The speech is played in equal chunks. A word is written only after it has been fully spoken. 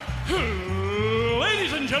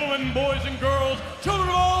Ladies and gentlemen, boys and girls, children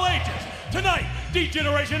of all ages, tonight,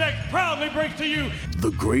 D-Generation X proudly brings to you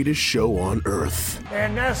the greatest show on earth.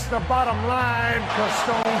 And that's the bottom line, because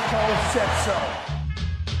Stone Cold said so.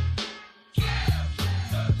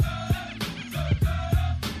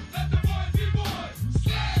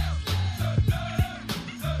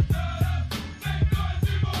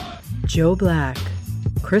 Joe Black,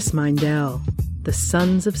 Chris Mindell, the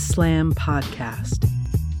Sons of Slam podcast.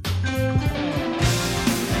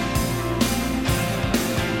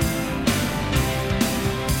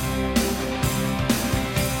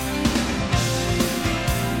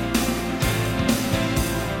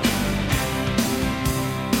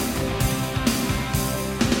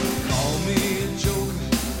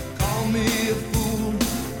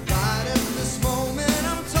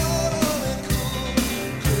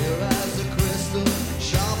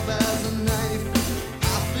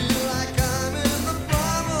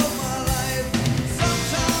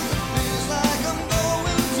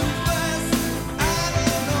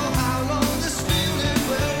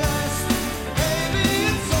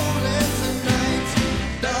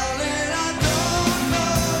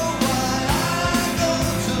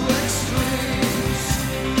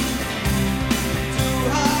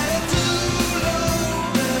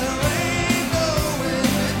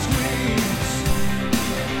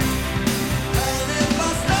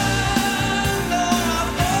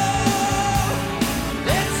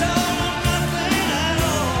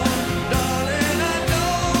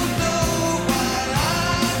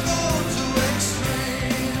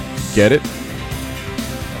 Get it?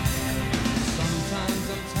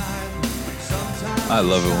 I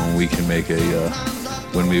love it when we can make a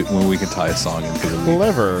when we can tie a song into the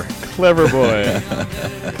lead. Clever boy.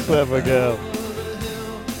 Clever girl.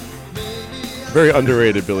 Very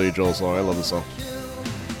underrated Billy Joel song. I love the song.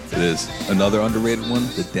 It is. Another underrated one,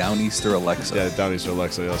 the Downeaster Alexa. Yeah, Downeaster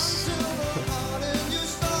Alexa, yes.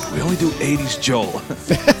 We only do 80s Joel.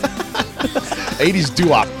 80s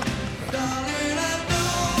doo-wop.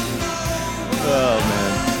 Oh,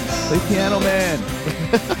 man. Play Piano Man.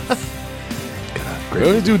 God, We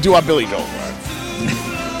only do doo-wop Billy Joel.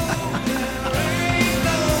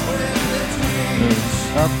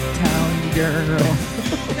 Uptown Girl.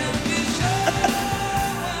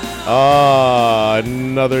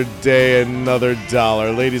 Another day, another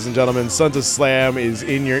dollar. Ladies and gentlemen, Sons of Slam is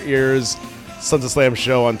in your ears. Sons of Slam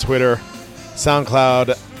show on Twitter,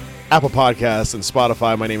 SoundCloud, Apple Podcasts, and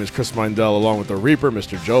Spotify. My name is Chris Mindell, along with the Reaper,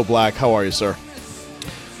 Mr. Joe Black. How are you, sir?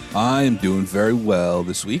 I am doing very well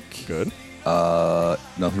this week. Good.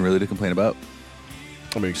 Nothing really to complain about.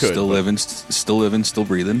 I mean, good. Still living, still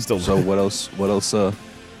breathing. So what else? What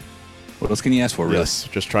else can you ask for, really? Yes,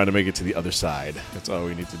 just trying to make it to the other side. That's all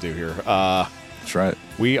we need to do here. That's right.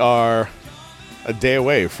 We are a day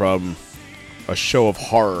away from a show of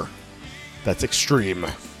horror that's extreme.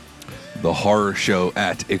 The horror show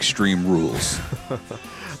at Extreme Rules,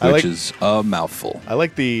 which is a mouthful. I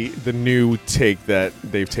like the new take that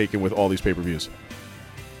they've taken with all these pay-per-views.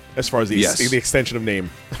 As far as the extension of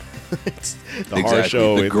name. It's the horror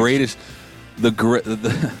show. The greatest,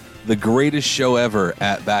 the greatest show ever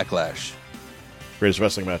at Backlash. Greatest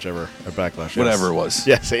wrestling match ever at Backlash. Whatever it was.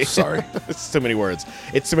 Yes. Yeah, sorry. It's too many words.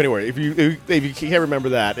 It's too many words. If you can't remember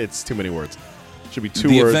that, it's too many words. It should be two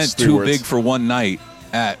the words. The event three too words. big for one night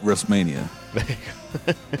at WrestleMania.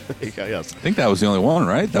 Yes. I think that was the only one,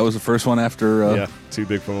 right? That was the first one after. Too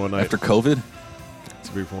big for one night. After COVID.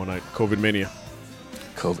 Too big for one night. COVID mania.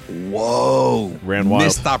 COVID. Whoa. Ran wild.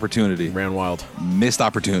 Missed opportunity. Ran wild. Missed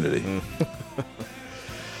opportunity.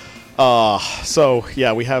 So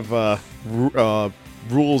yeah, we have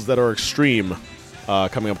rules that are extreme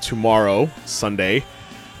coming up tomorrow, Sunday,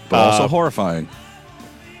 but also horrifying.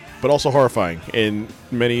 But also horrifying in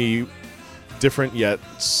many different yet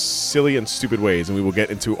silly and stupid ways, and we will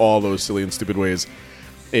get into all those silly and stupid ways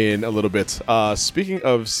in a little bit. Speaking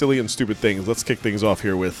of silly and stupid things, let's kick things off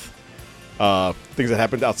here with things that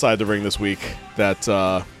happened outside the ring this week that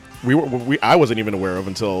I wasn't even aware of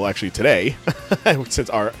until actually today,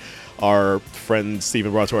 since our friend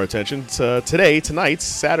Steven brought to our attention. Tonight,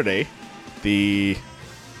 Saturday, the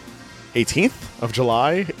 18th of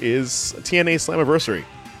July, is TNA Slammiversary.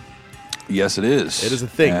 Yes, it is. It is a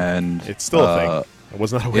thing. And it's still a thing. I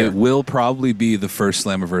was not aware. It will probably be the first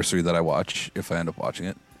Slammiversary that I watch if I end up watching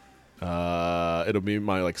it. It'll be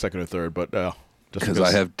my second or third, but because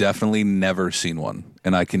I have definitely never seen one,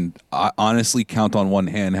 and I honestly count on one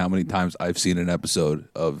hand how many times I've seen an episode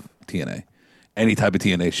of TNA, any type of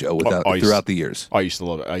TNA show throughout the years. I used to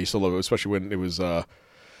love it. Especially when it was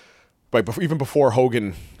even before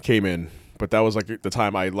Hogan came in. but that was like the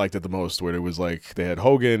time I liked it the most, where it was like they had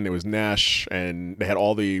Hogan, it was Nash, and they had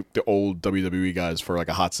all the old WWE guys for like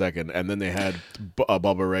a hot second, and then they had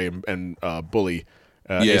Bubba Ray and Bully,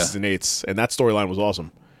 Aces and Eights, and that storyline was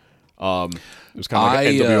awesome. It was kind of like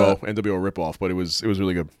an NWO ripoff, but it was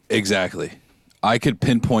really good. Exactly. I could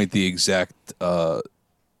pinpoint the exact the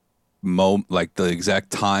exact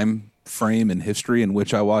time frame in history in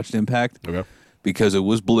which I watched Impact. Okay. Because it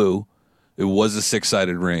was blue, it was a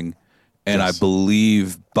 6-sided ring, and Yes. I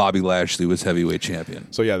believe Bobby Lashley was heavyweight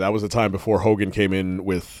champion. So yeah, that was the time before Hogan came in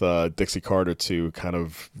with Dixie Carter to kind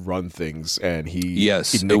of run things, and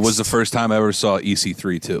it was the first time I ever saw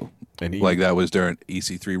EC3 too. And that was during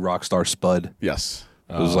EC3 Rockstar Spud. Yes,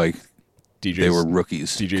 It was like they were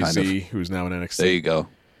rookies. DJZ, kind of. who's now in NXT. There you go.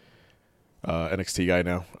 NXT guy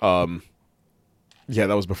now. Yeah,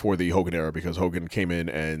 that was before the Hogan era, because Hogan came in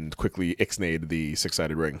and quickly ixnayed the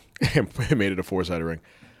 6-sided ring and made it a 4-sided ring.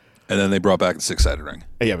 And then they brought back the 6-sided ring.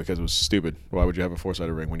 Yeah, because it was stupid. Why would you have a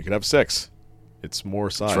 4-sided ring when you could have 6? It's more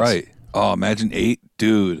size. That's right. Oh, imagine 8,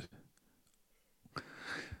 dude.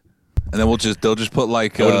 And then they'll just put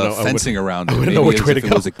like fencing around it. I wouldn't know which way to It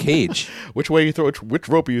go. was a cage. Which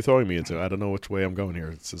rope are you throwing me into? I don't know which way I'm going here.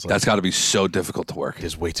 It's just like, That's got to be so difficult to work.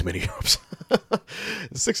 there's way too many ropes.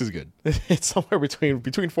 6 is good. It's somewhere between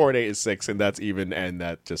 4 and 8 is 6, and that's even, and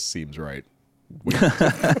that just seems right.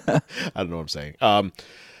 I don't know what I'm saying.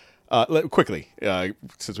 Quickly,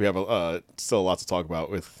 since we have still a lot to talk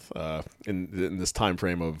about with in this time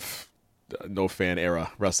frame of no fan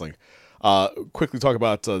era wrestling. Quickly talk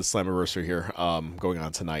about the Slammiversary here going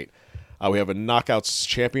on tonight. We have a Knockouts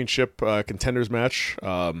Championship contenders match.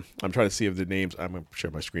 I'm trying to see if the names. I'm going to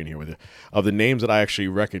share my screen here with you. Of the names that I actually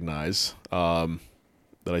recognize,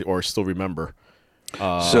 or still remember.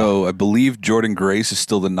 So I believe Jordan Grace is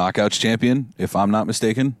still the Knockouts champion, if I'm not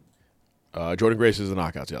mistaken. Jordan Grace is the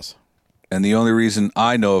Knockouts, yes. And the only reason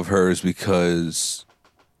I know of her is because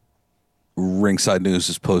Ringside News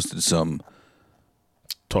has posted some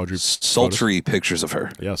Tawdry sultry pictures of her.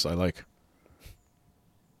 Yes, I like.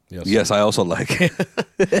 Yes, I also like.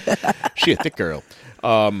 She a thick girl.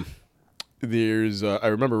 There's I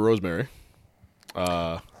remember Rosemary.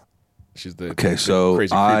 She's the so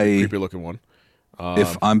crazy creepy looking one.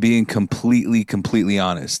 If I'm being completely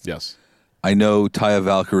honest, Yes. I know Taya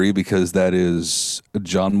Valkyrie because that is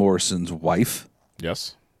John Morrison's wife,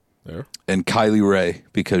 Yes. There. and Kylie Ray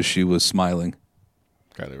because she was smiling.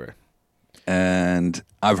 Kylie Ray. And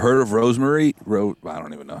I've heard of Rosemary. I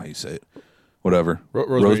don't even know how you say it. Whatever.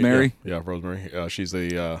 Rosemary? Yeah, Rosemary. She's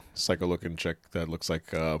the psycho-looking chick that looks like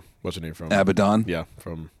what's her name from Abaddon? Yeah,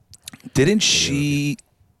 from. Didn't she?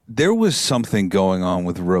 There was something going on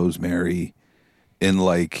with Rosemary in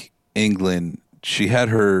like England. She had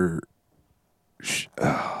her.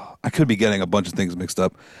 I could be getting a bunch of things mixed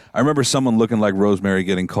up. I remember someone looking like Rosemary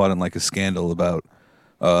getting caught in like a scandal about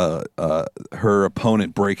her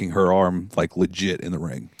opponent breaking her arm like legit in the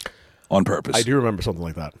ring on purpose. I do remember something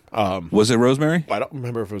like that. Was it Rosemary? I don't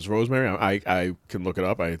remember if it was Rosemary. I can look it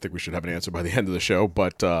up. I think we should have an answer by the end of the show.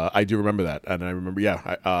 But I do remember that, and I remember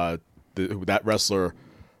that wrestler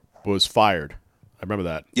was fired. I remember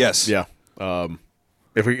that. Yes. Yeah.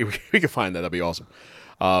 If we could find that, that'd be awesome.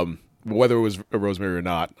 Whether it was Rosemary or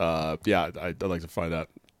not, I'd like to find out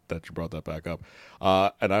that you brought that back up.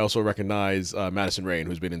 And I also recognize Madison Rayne,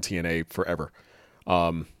 who's been in TNA forever.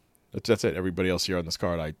 That's it. Everybody else here on this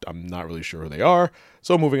card, I'm not really sure who they are.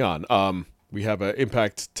 So moving on. We have an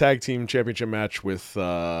Impact Tag Team Championship match with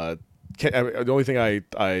the only thing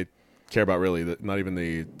I care about really, not even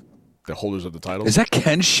the holders of the titles. Is that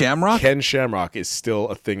Ken Shamrock? Ken Shamrock is still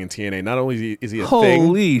a thing in TNA. Not only is he a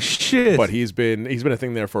Holy thing, shit! but he's been a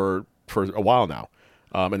thing there for a while now.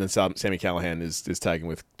 And then Sami Callihan is tagging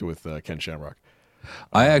with Ken Shamrock.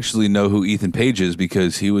 I actually know who Ethan Page is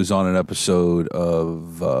because he was on an episode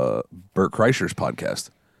of Bert Kreischer's podcast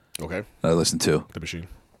Okay, that I listened to. The Machine.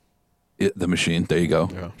 The Machine. There you go.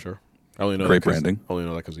 Yeah, sure. I only know Great that 'cause- branding. Only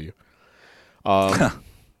know that because of you.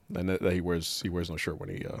 And that he wears no shirt when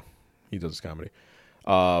he does his comedy.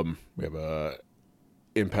 We have a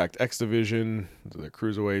Impact X division, the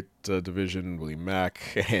Cruiserweight division, Willie Mack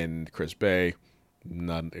and Chris Bay.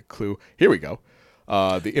 Not a clue. Here we go.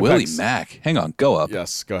 The Impact Willie Mack. Hang on. Go up.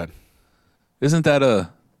 Yes, go ahead. Isn't that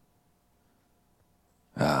a...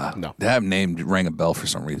 No. That name rang a bell for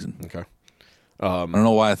some reason. Okay. I don't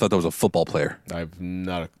know why I thought that was a football player. I've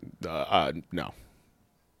not. No.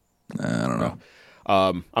 I don't know.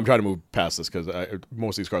 I'm trying to move past this because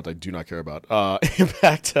most of these cards I do not care about.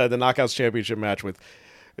 Impact, the Knockouts Championship match with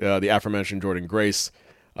the aforementioned Jordan Grace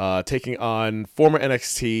taking on former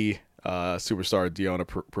NXT superstar Deonna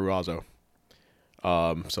Purrazzo.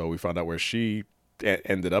 So we found out where she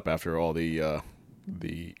ended up after all the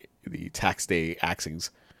tax day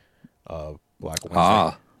axings. Black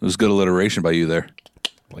Wednesday. It was good alliteration by you there.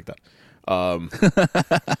 Like that.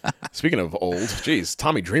 Speaking of old, geez,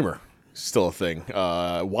 Tommy Dreamer, still a thing.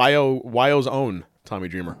 Wyo's own Tommy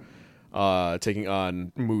Dreamer, taking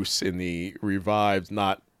on Moose in the revived,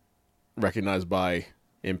 not recognized by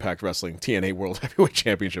Impact Wrestling TNA World Heavyweight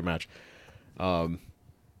Championship match.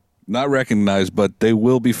 Not recognized, but they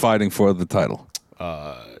will be fighting for the title.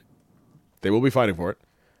 They will be fighting for it,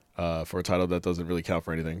 for a title that doesn't really count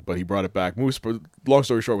for anything. But he brought it back. Moose, long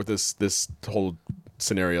story short, with this whole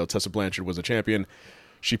scenario, Tessa Blanchard was a champion.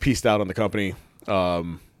 She pieced out on the company,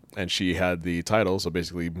 and she had the title. So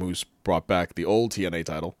basically, Moose brought back the old TNA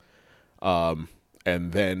title.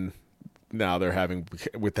 And then now they're having,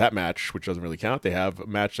 with that match, which doesn't really count, they have a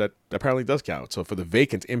match that apparently does count. So for the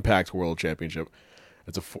vacant Impact World Championship,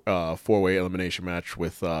 it's a four-way elimination match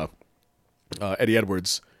with Eddie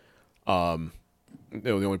Edwards. The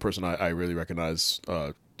only person I really recognize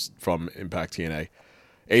from Impact TNA.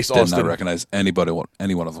 Ace Did Austin. not recognize any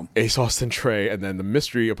one of them. Ace Austin, Trey, and then the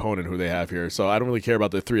mystery opponent who they have here. So I don't really care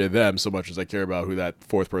about the three of them so much as I care about who that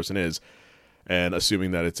fourth person is, and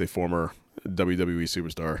assuming that it's a former WWE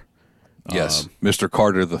superstar. Yes, Mr.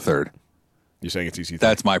 Carter III. You're saying it's EC3?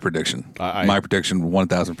 That's my prediction. My prediction,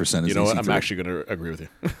 1,000% is EC3. You know what? I'm actually going to agree with you.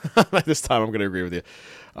 This time I'm going to agree with you.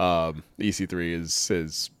 EC3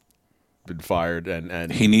 has been fired, and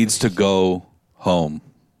he needs to go home.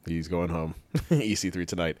 He's going home. EC3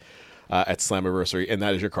 tonight at Slammiversary, and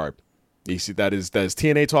that is your card. That is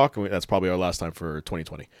TNA talk. And that's probably our last time for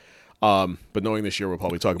 2020. But knowing this year, we'll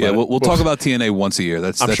probably talk about it. Yeah, we'll talk about TNA once a year.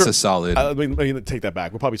 That's sure, a solid. I mean, take that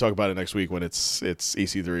back. We'll probably talk about it next week when it's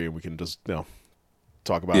EC3, and we can just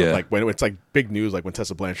talk about it. Like when it's like big news, like when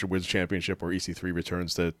Tessa Blanchard wins the championship or EC3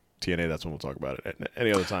 returns to TNA. That's when we'll talk about it.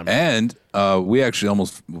 Any other time. And we actually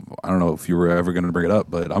almost, I don't know if you were ever going to bring it up,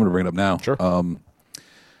 but I'm going to bring it up now. Sure.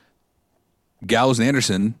 Gallows and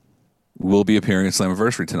Anderson will be appearing at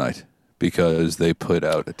Slammiversary tonight because they put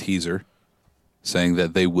out a teaser saying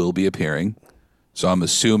that they will be appearing. So I'm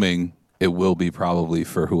assuming it will be probably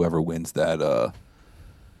for whoever wins that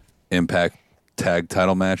Impact Tag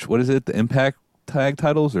title match. What is it? The Impact Tag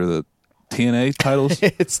titles or the TNA titles?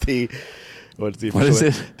 It's the what is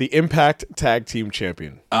it? The Impact Tag Team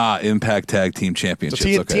Champion. Impact Tag Team Championships.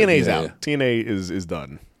 So okay. TNA's out. Yeah. TNA is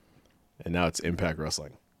done, and now it's Impact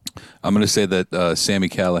Wrestling. I'm going to say that Sami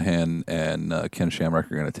Callihan and Ken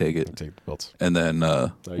Shamrock are going to take it. Take the belts. And then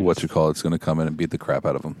it's going to come in and beat the crap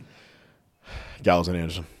out of them. Gallows and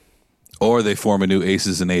Anderson. Or they form a new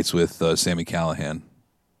Aces and Eights with Sami Callihan.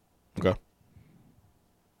 Okay.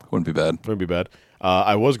 Wouldn't be bad. Wouldn't be bad.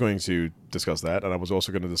 I was going to discuss that, and I was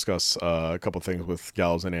also going to discuss a couple things with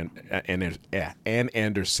Gallows and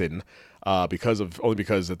Anderson because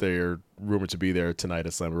that they are rumored to be there tonight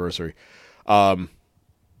at Slammiversary.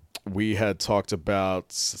 We had talked about,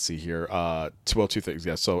 let's see here, two things.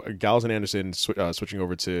 Yeah, so Gallows and Anderson switching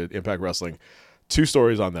over to Impact Wrestling. Two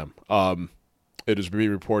stories on them. It is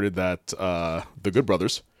being reported that the Good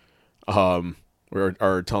Brothers are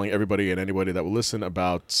telling everybody and anybody that will listen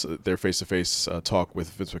about their face-to-face talk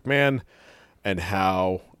with Vince McMahon and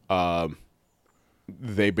how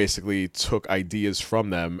they basically took ideas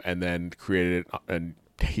from them and then created it, and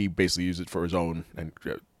he basically used it for his own and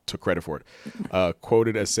took credit for it.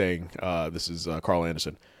 Quoted as saying, this is Carl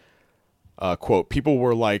Anderson, quote, people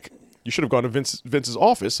were like, you should have gone to Vince's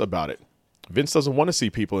office about it. Vince doesn't want to see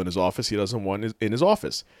people in his office. He doesn't want in his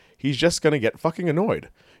office. He's just going to get fucking annoyed.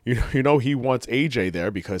 You know he wants AJ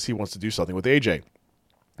there because he wants to do something with AJ.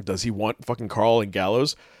 Does he want fucking Carl and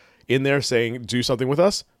Gallows in there saying, do something with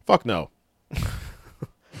us? Fuck no.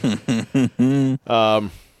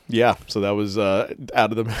 Yeah, so that was out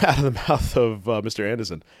of the mouth of Mr.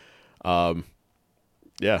 Anderson.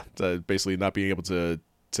 Basically not being able to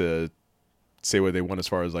say what they want as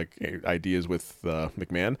far as like ideas with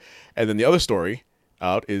McMahon. And then the other story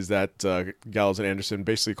out is that Gallows and Anderson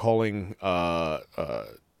basically calling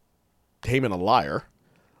Heyman a liar,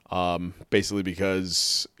 basically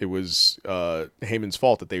because it was Heyman's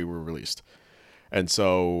fault that they were released. And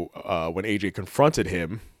so when AJ confronted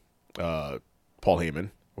him, Paul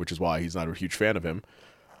Heyman, which is why he's not a huge fan of him,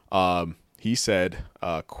 he said,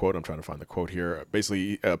 quote, I'm trying to find the quote here,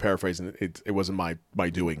 basically paraphrasing, it wasn't my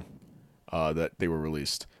doing that they were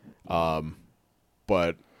released.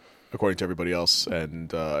 But according to everybody else and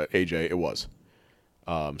AJ, it was.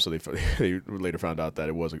 So they later found out that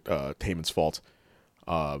it was Heyman's fault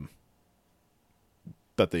that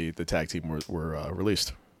the tag team were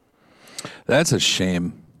released. That's a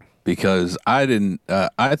shame. because I didn't.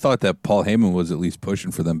 I thought that Paul Heyman was at least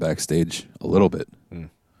pushing for them backstage a little bit,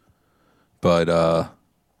 but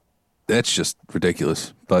that's just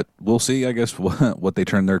ridiculous. But we'll see, I guess, what they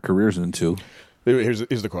turn their careers into. Here's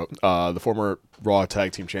the quote. The former Raw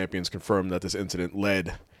Tag Team Champions confirmed that this incident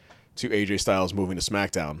led to AJ Styles moving to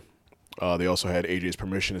SmackDown. They also had AJ's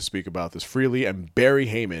permission to speak about this freely and bury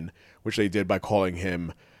Heyman, which they did by calling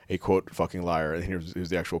him a, quote, fucking liar. And here's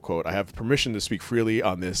the actual quote. I have permission to speak freely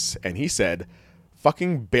on this, and he said,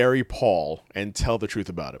 fucking bury Paul and tell the truth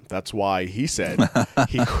about him. That's why he said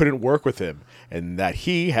he couldn't work with him and that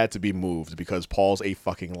he had to be moved because Paul's a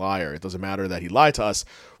fucking liar. It doesn't matter that he lied to us.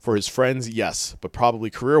 For his friends, yes, but probably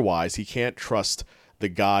career-wise, he can't trust the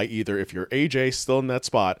guy either if you're AJ still in that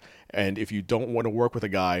spot and if you don't want to work with a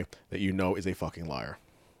guy that you know is a fucking liar.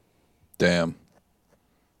 Damn.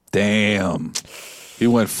 He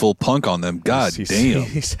went full Punk on them. God damn.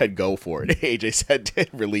 He said go for it. AJ said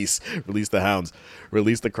release the hounds.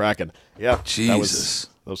 Release the Kraken. Yeah. Jesus.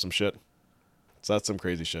 That was some shit. So that's some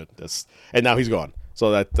crazy shit. And now he's gone.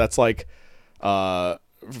 So that's like a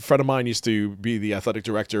friend of mine used to be the athletic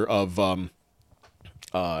director of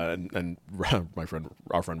and our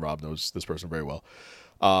friend Rob knows this person very well.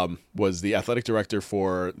 Was the athletic director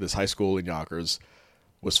for this high school in Yonkers,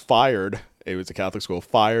 was fired. It was a Catholic school,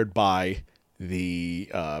 fired by the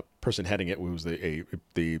person heading it, who was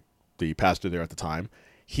the pastor there at the time.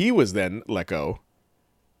 He was then let go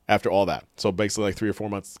after all that. So basically like 3 or 4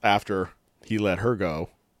 months after he let her go,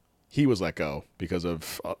 he was let go because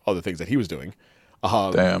of other things that he was doing.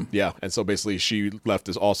 Damn. Yeah, and so basically she left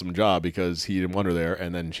this awesome job because he didn't want her there,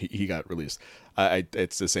 and then he got released.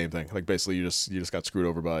 It's the same thing. Like basically you just got screwed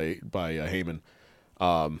over by Heyman,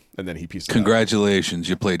 and then he pieced it out. Congratulations,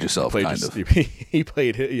 you played yourself. He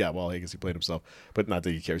played. Yeah, well, I guess he played himself, but not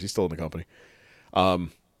that he cares. He's still in the company.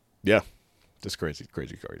 Yeah, just crazy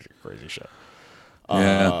shit.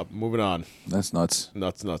 Yeah. Moving on. That's nuts.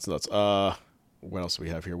 Nuts. What else do we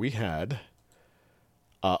have here? We had.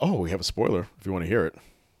 We have a spoiler if you want to hear it.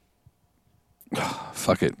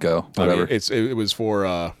 Fuck it, go. Whatever. I mean, it was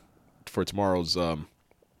for tomorrow's. Where'd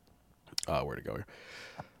it go here?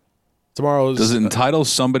 Tomorrow's. Does it entitle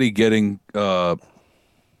somebody getting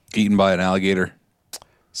eaten by an alligator?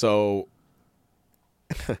 So,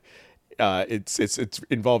 it's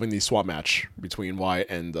involving the swap match between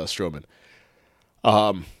Wyatt and Strowman.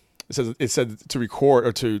 It said to record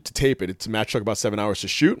or to tape it. It's a match took about 7 hours to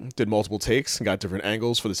shoot. Did multiple takes and got different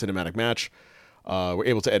angles for the cinematic match. Were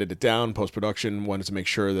able to edit it down post-production. Wanted to make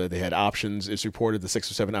sure that they had options. It's reported the 6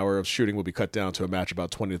 or 7 hour of shooting will be cut down to a match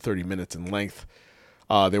about 20 to 30 minutes in length.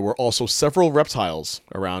 There were also several reptiles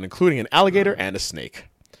around, including an alligator and a snake.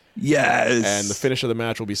 Yes. And the finish of the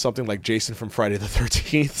match will be something like Jason from Friday the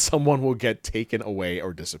 13th. Someone will get taken away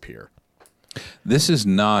or disappear. This is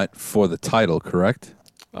not for the title, correct?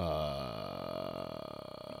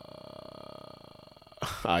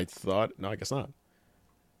 I thought no, I guess not.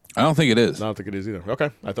 I don't think it is. I don't think it is either.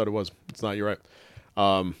 Okay, I thought it was. It's not. You're right.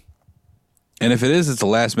 And if it is, it's a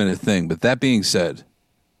last minute thing. But that being said,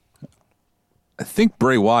 I think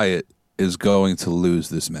Bray Wyatt is going to lose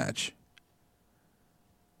this match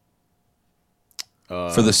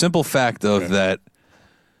for the simple fact of that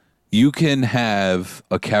you can have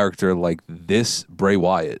a character like this Bray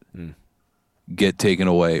Wyatt get taken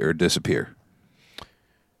away or disappear.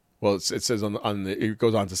 Well, it says it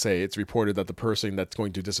goes on to say it's reported that the person that's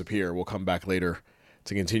going to disappear will come back later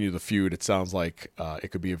to continue the feud. It sounds like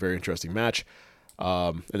it could be a very interesting match.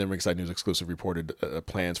 And then Ringside News exclusive reported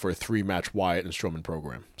plans for a 3-match Wyatt and Strowman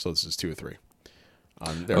program. So this is 2 or 3.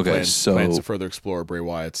 Plans to further explore Bray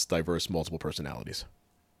Wyatt's diverse multiple personalities.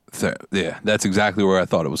 Yeah, that's exactly where I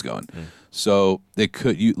thought it was going. So it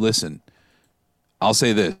could. Listen, I'll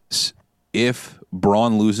say this: if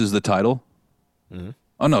Braun loses the title.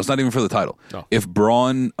 Oh, no, it's not even for the title. No. If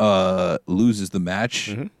Braun loses the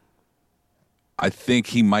match, I think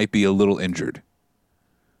he might be a little injured.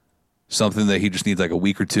 Something that he just needs like a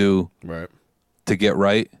week or two to get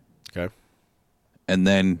right. Okay. And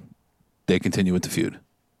then they continue with the feud.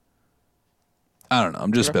 I don't know.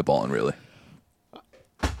 I'm just spitballing, really.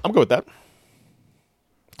 I'm good with that.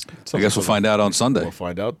 I guess we'll find out on Sunday. We'll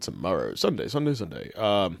find out tomorrow. Sunday.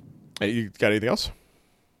 You got anything else?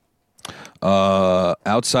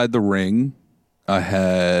 Outside the ring, I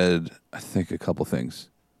had, I think, a couple things.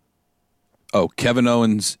 Oh, Kevin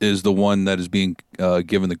Owens is the one that is being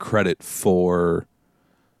given the credit for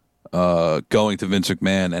going to Vince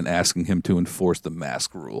McMahon and asking him to enforce the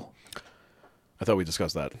mask rule. I thought we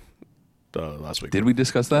discussed that last week. Did we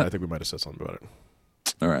discuss that? I think we might have said something about it.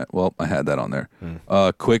 All right. Well, I had that on there.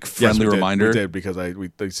 Quick friendly reminder. We did because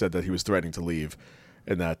they said that he was threatening to leave.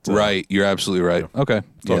 in that. Right, you're absolutely right. Okay,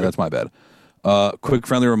 yeah, good. that's my bad. Quick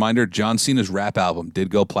friendly reminder: John Cena's rap album did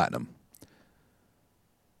go platinum.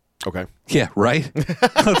 Okay. Yeah, right.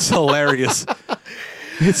 That's hilarious.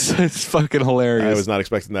 It's fucking hilarious. I was not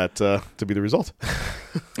expecting that to be the result.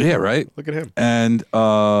 Yeah, right. Look at him. And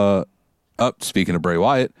speaking of Bray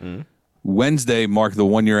Wyatt, Wednesday marked the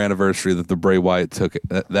 1 year anniversary that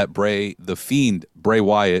the Fiend Bray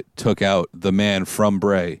Wyatt took out the man from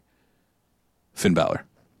Bray, Finn Balor.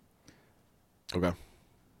 Okay. And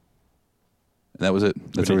that was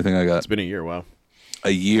it. That's everything I got. It's been a year. Wow.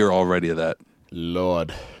 A year already of that.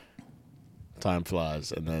 Lord. Time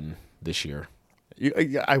flies. And then this year.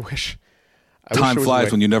 I wish. Time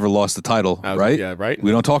flies when you never lost the title, right? Yeah, right.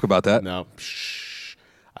 We don't talk about that. No. Shh.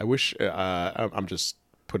 I wish. I'm just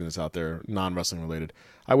putting this out there, non-wrestling related.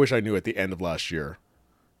 I wish I knew at the end of last year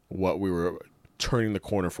what we were turning the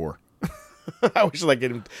corner for. I wish, like,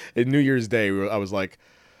 in New Year's Day, I was like,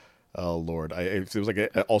 oh, Lord. It was like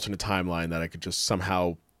an alternate timeline that I could just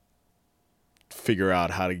somehow figure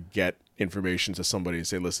out how to get information to somebody and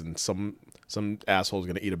say, listen, some asshole's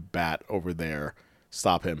going to eat a bat over there.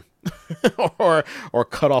 Stop him. or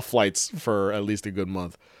cut off flights for at least a good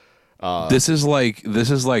month. This is like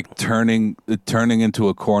turning into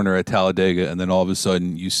a corner at Talladega, and then all of a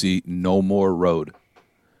sudden you see no more road.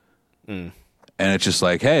 And it's just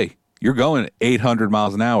like, hey, you're going 800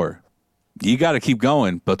 miles an hour. You got to keep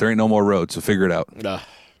going, but there ain't no more road, so figure it out.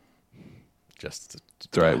 Just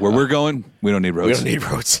That's right. Where we're going, we don't need roads. We don't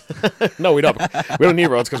need roads. No, we don't. We don't need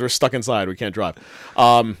roads because we're stuck inside. We can't drive.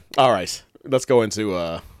 All right, let's go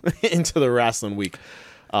into into the wrestling week.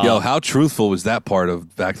 Yo, how truthful was that part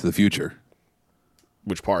of Back to the Future?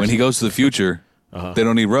 Which part? When he goes to the future, they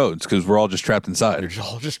don't need roads because we're all just trapped inside. You're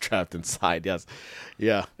all just trapped inside. Yes,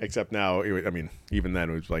 yeah. Except now, even then,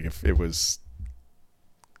 it was like if it was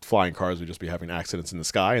flying cars, we'd just be having accidents in the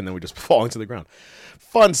sky, and then we just fall into the ground.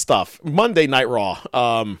 Fun stuff. Monday Night Raw.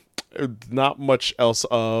 Not much else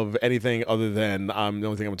of anything other than the only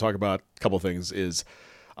thing I'm going to talk about. A couple things is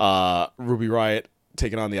Ruby Riott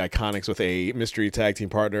taking on the Iconics with a mystery tag team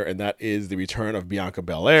partner, and that is the return of Bianca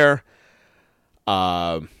Belair.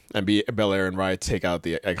 And Belair and Riott take out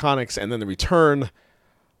the Iconics, and then the return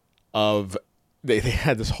of they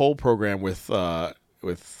had this whole program with R-Truth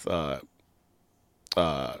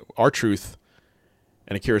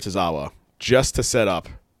and Akira Tozawa just to set up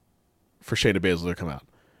for Shayna Baszler to come out.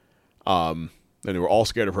 And they were all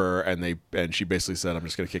scared of her, and she basically said, "I'm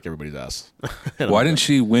just going to kick everybody's ass." Why didn't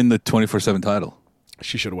she win the 24/7 title?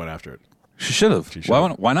 She should have went after it. She should have.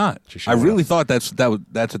 Why not? I really thought that's what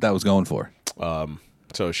that was going for.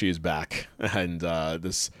 So she is back, and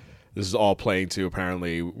this is all playing to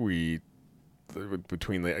apparently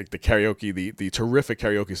between the karaoke, the terrific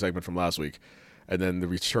karaoke segment from last week, and then the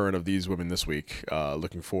return of these women this week,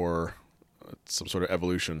 looking for some sort of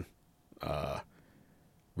evolution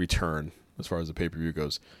return as far as the pay-per-view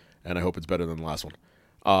goes, and I hope it's better than the last one.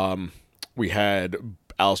 We had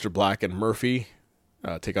Aleister Black and Murphy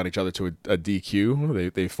take on each other to a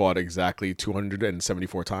DQ. They fought exactly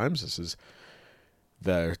 274 times. This is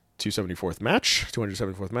the 274th match.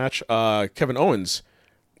 Kevin Owens,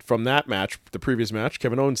 from that match, the previous match,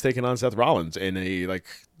 Kevin Owens taking on Seth Rollins in a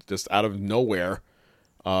just out of nowhere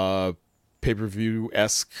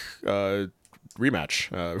pay-per-view-esque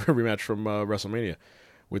rematch from WrestleMania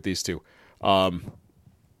with these two. And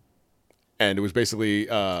it was basically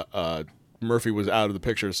Murphy was out of the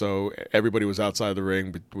picture, so everybody was outside the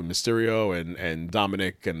ring with Mysterio and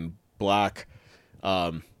Dominic and Black,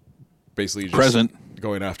 basically just present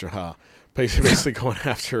going after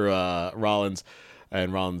Rollins,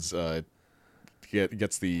 and Rollins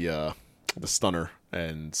gets the stunner,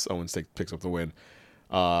 and Owens picks up the win.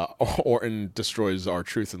 Orton destroys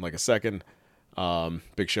R-Truth in like a second.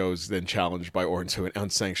 Big Show's then challenged by Orton to an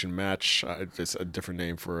unsanctioned match. It's a different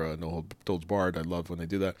name for No Holds Barred. I love when they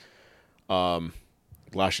do that.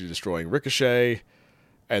 Lashley destroying Ricochet,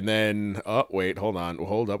 and then wait a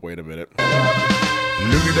minute.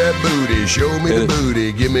 Look at that booty, show me the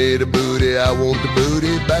booty, give me the booty, I want the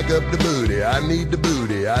booty, back up the booty, I need the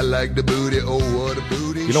booty, I like the booty, oh what a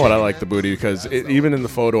booty. You know what, I like the booty because even in the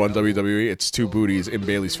photo on WWE, it's two booties in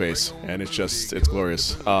Bayley's face, and it's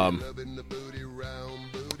glorious.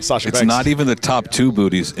 Sasha It's Banks, not even the top two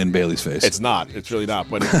booties in Bayley's face. It's not. It's really not.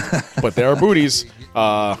 But but there are booties.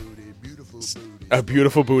 A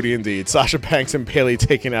beautiful booty indeed. Sasha Banks and Bayley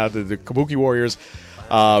taking out the Kabuki Warriors.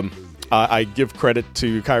 I give credit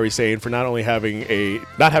to Kairi Sane for not having a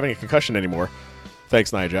concussion anymore.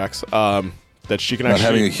 Thanks, Nia Jax. That she can not actually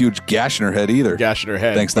having a huge gash in her head either. Gash in her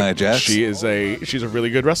head. Thanks, Nia Jax. She's a really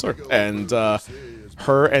good wrestler, and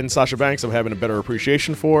her and Sasha Banks I'm having a better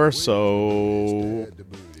appreciation for. So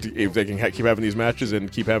if they can keep having these matches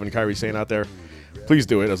and keep having Kairi Sane out there, please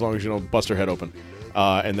do it, as long as you don't bust her head open.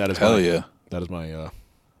 And that is that is my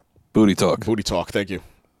booty talk. Booty talk. Thank you.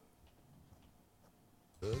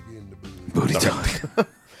 Booty talk.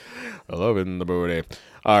 I love it in the booty.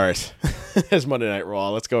 All right, it's Monday Night Raw.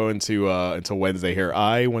 Let's go into Wednesday here.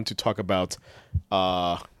 I want to talk about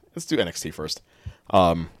let's do NXT first,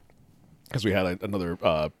 because we had another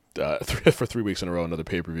for 3 weeks in a row another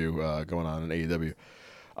pay-per-view going on in AEW.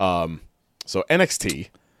 So NXT.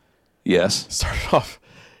 Yes. Started off.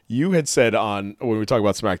 You had said when we talk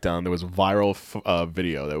about SmackDown, there was a viral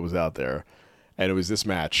video that was out there, and it was this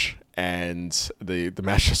match, and the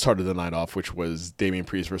match that started the night off, which was Damian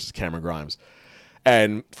Priest versus Cameron Grimes.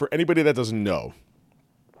 And for anybody that doesn't know,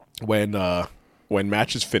 when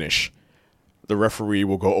matches finish, the referee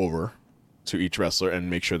will go over to each wrestler and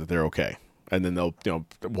make sure that they're okay, and then they'll,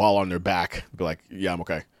 while on their back, be like, "Yeah, I'm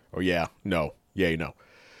okay," or "Yeah, no, yay, no."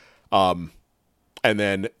 And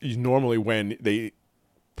then normally when the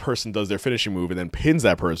person does their finishing move and then pins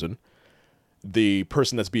that person, the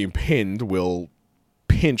person that's being pinned will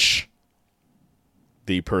pinch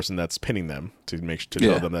the person that's pinning them to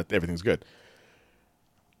tell them that everything's good.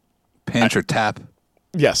 Pinch or tap.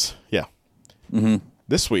 Yes. Yeah. Mm-hmm.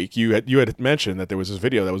 This week you had mentioned that there was this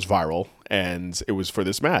video that was viral and it was for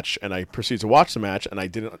this match, and I proceeded to watch the match and I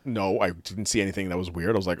didn't see anything that was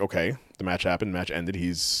weird. I was like, okay, the match happened, the match ended.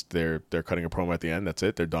 They're cutting a promo at the end. That's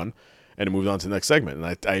it. They're done. And it moved on to the next segment.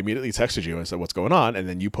 And I immediately texted you and said, what's going on? And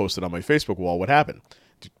then you posted on my Facebook wall what happened.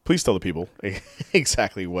 Please tell the people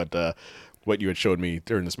exactly what you had showed me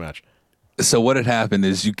during this match. So what had happened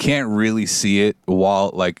is you can't really see it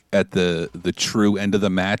while at the true end of the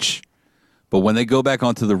match. But when they go back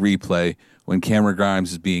onto the replay, when Cameron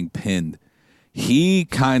Grimes is being pinned, he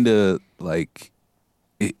kind of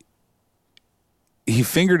he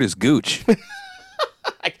fingered his gooch.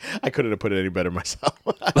 I couldn't have put it any better myself.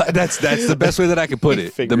 That's the best way that I could put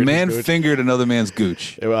it. The man fingered another man's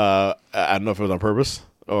gooch. I don't know if it was on purpose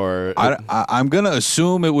or. I'm gonna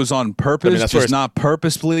assume it was on purpose, just not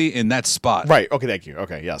purposefully in that spot. Right. Okay. Thank you.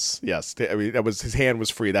 Okay. Yes. I mean, that was his hand was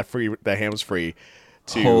free. That hand was free.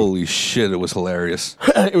 Holy shit! It was hilarious.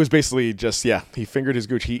 It was basically just he fingered his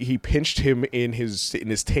gooch. He pinched him in his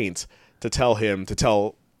taint to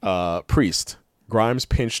tell Priest. Grimes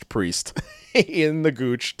pinched Priest in the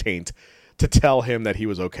gooch taint to tell him that he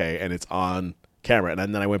was okay, and it's on camera.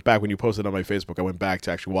 And then I went back when you posted on my Facebook. I went back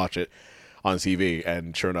to actually watch it on TV,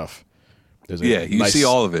 and sure enough, there's you see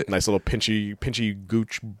all of it. Nice little pinchy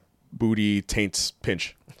gooch booty taint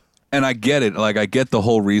pinch. And I get it. I get the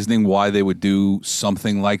whole reasoning why they would do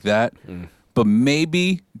something like that. But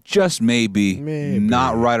maybe, just maybe,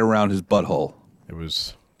 not right around his butthole. It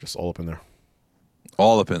was just all up in there.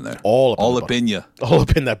 All up in there. All up in you. All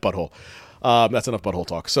up in that butthole. That's enough butthole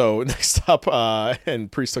talk. So next up, and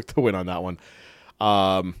Priest took the win on that one.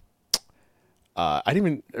 I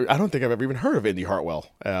don't think I've ever even heard of Indy Hartwell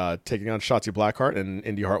taking on Shotzi Blackheart, and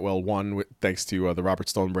Indy Hartwell won thanks to the Robert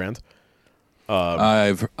Stone brand.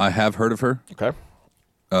 I have heard of her. Okay.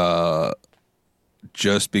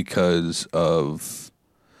 Just because of,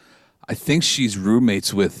 I think she's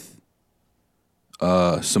roommates with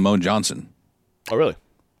Simone Johnson. Oh, really?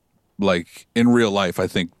 In real life, I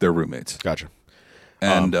think they're roommates. Gotcha.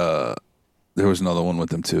 And there was another one with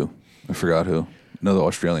them too. I forgot who. Another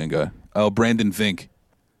Australian guy. Oh, Brandon Vink.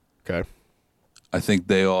 Okay. I think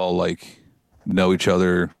they all know each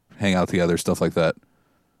other, hang out together, stuff like that.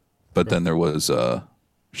 But then there was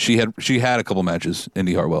she had a couple matches,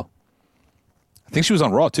 Indy Hartwell. I think she was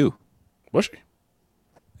on Raw too. Was she?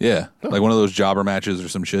 Yeah, one of those jobber matches or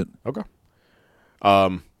some shit. Okay.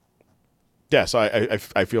 Yeah, so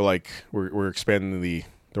I feel like we're expanding the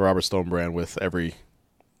Robert Stone brand with every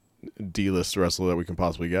D-list wrestler that we can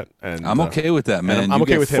possibly get, and I'm okay with that, man. I'm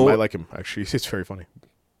okay with him. I like him actually. It's very funny.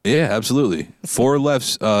 Yeah, absolutely. 4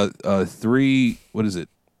 lefts, 3. What is it?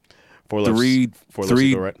 4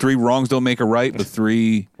 lefts. Three wrongs don't make a right, but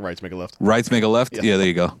 3 rights make a left. Rights make a left. Yeah, there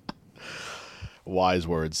you go. Wise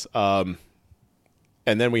words. And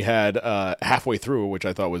then we had halfway through, which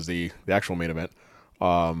I thought was the actual main event.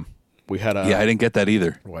 We had I didn't get that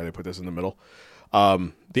either. Why they put this in the middle?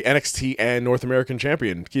 The NXT and North American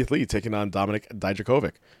champion Keith Lee taking on Dominik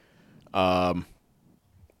Dijakovic.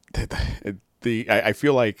 I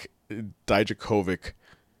feel like Dijakovic.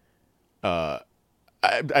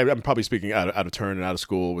 I'm probably speaking out of turn and out of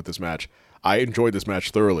school with this match. I enjoyed this match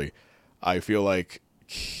thoroughly. I feel like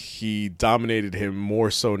he dominated him more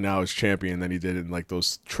so now as champion than he did in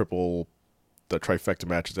those the trifecta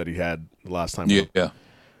matches that he had the last time. Yeah.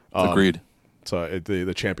 Agreed. So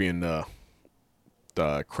the champion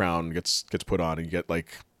crown gets put on, and you get like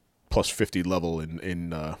plus 50 level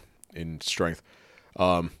in strength.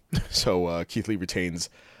 So Keith Lee retains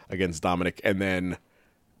against Dominic, and then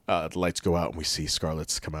the lights go out, and we see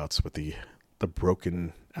Scarlett's come out with the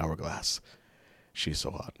broken hourglass. She's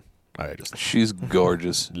so hot. She's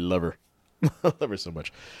gorgeous. Love her. Love her so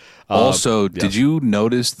much. Also, did you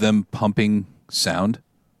notice them pumping sound?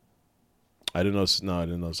 I didn't notice. No, I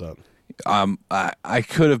didn't notice that. I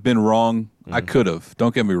could have been wrong. I could have.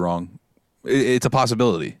 Don't get me wrong. It's a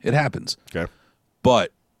possibility. It happens. Okay.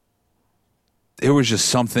 But there was just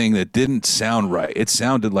something that didn't sound right. It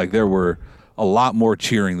sounded like there were a lot more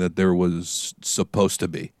cheering than there was supposed to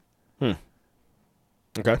be.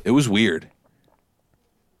 Okay. It was weird.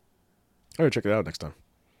 All right, check it out next time.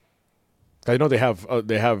 I know they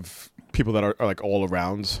have people that are like all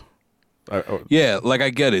around. Yeah, like I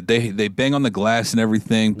get it. They bang on the glass and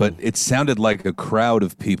everything, but it sounded like a crowd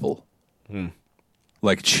of people,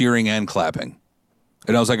 like cheering and clapping.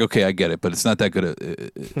 And I was like, okay, I get it, but it's not that good.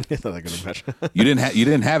 It's not that good a match. You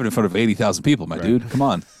didn't have it in front of 80,000 people, my dude. Come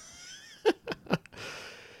on.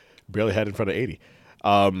 Barely had it in front of 80.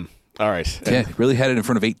 All right. Yeah, really had it in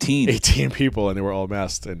front of 18. 18 people, and they were all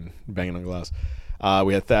masked and banging on glass.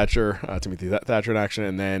 We had Thatcher, Timothy Thatcher in action,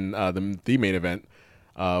 and then the main event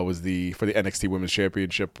was for the NXT Women's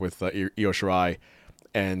Championship with Io Shirai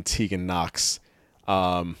and Tegan Nox.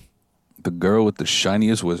 The girl with the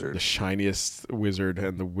shiniest wizard. The shiniest wizard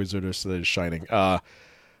and the wizardess that is shining.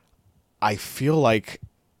 I feel like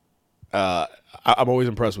I'm always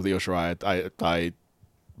impressed with Io Shirai. I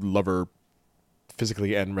love her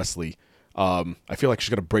physically and wrestly. I feel like she's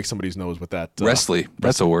gonna break somebody's nose with that. Wrestly,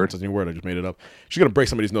 that's a word. It's a new word. I just made it up. She's gonna break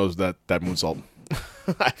somebody's nose with that moonsault.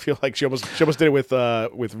 I feel like she almost did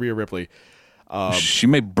it with Rhea Ripley. She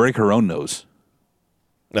may break her own nose.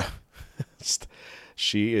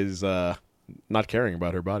 She is not caring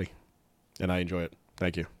about her body, and I enjoy it.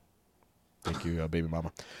 Thank you, baby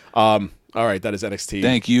mama. All right, that is NXT.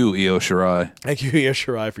 Thank you, Io Shirai. Thank you, Io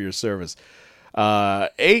Shirai, for your service.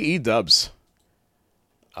 AE Dubs.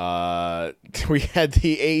 We had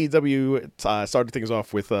the AEW started things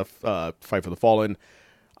off with a Fight for the Fallen.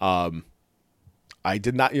 I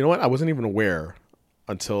did not, you know what? I wasn't even aware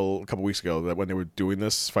until a couple weeks ago that when they were doing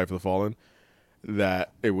this Fight for the Fallen,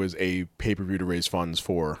 that it was a pay-per-view to raise funds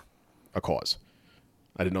for a cause.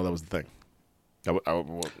 I didn't know that was the thing. I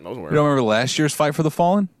wasn't aware. You don't remember last year's Fight for the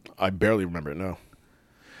Fallen? I barely remember it. No.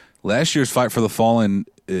 Last year's Fight for the Fallen,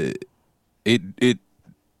 it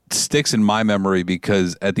sticks in my memory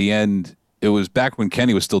because at the end, it was back when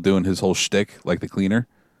Kenny was still doing his whole shtick, like the cleaner.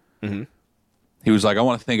 Mm-hmm. He was like, I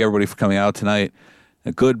want to thank everybody for coming out tonight.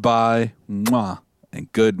 A goodbye, mwah,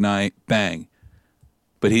 and good night, bang.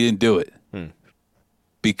 But he didn't do it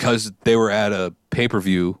because they were at a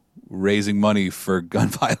pay-per-view raising money for gun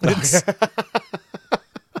violence.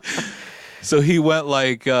 So he went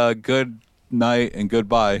like, good night and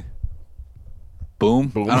goodbye.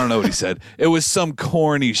 Boom. I don't know what he said. It was some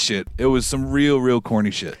corny shit. It was some real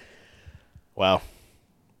corny shit. Wow.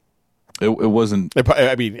 It wasn't.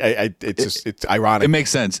 I mean, it's ironic. It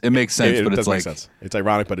makes sense. It makes sense, but it's like sense. It's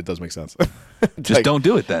ironic, but it does make sense. Just like, don't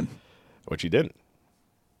do it then. Which he didn't.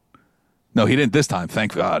 No, he didn't this time.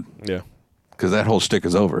 Thank God. Yeah. Because that whole shtick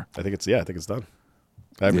is over. I think it's done.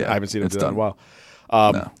 I haven't seen it done in a while.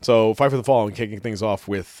 No. So Fight for the Fallen, kicking things off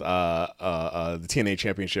with the TNA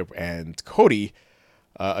Championship and Cody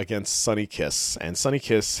against Sonny Kiss, and Sonny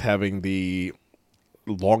Kiss having the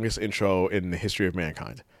longest intro in the history of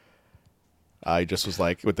mankind. I just was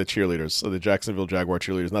like, with the cheerleaders, the Jacksonville Jaguar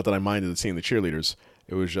cheerleaders. Not that I minded seeing the cheerleaders.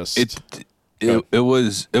 It was just it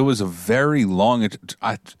was a very long.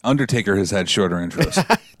 Undertaker has had shorter intros.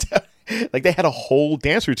 Like they had a whole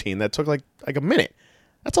dance routine that took like a minute.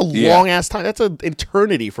 That's a long ass time. That's an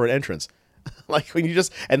eternity for an entrance. Like when you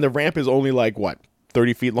and the ramp is only like what,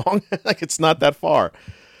 30 feet long? Like it's not that far.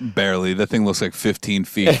 Barely. That thing looks like 15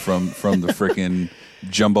 feet from the freaking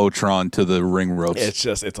Jumbotron to the ring ropes.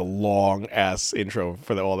 It's a long ass intro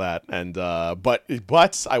for all that. And but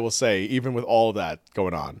I will say, even with all of that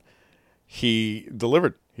going on, he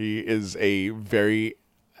delivered. He is a very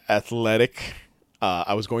athletic.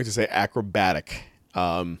 I was going to say acrobatic.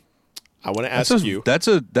 I want to ask you. That's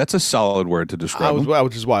a solid word to describe. Which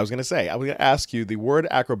is what I was going to say. I was going to ask you the word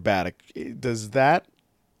acrobatic. Does that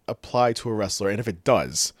apply to a wrestler? And if it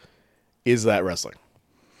does, is that wrestling?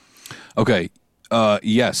 Okay.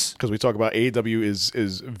 Yes. Because we talk about AEW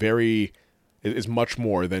is much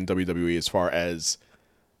more than WWE as far as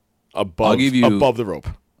above the rope.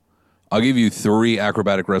 I'll give you 3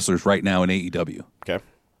 acrobatic wrestlers right now in AEW. Okay.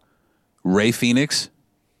 Rey Fenix,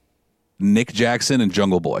 Nick Jackson and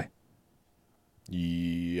Jungle Boy.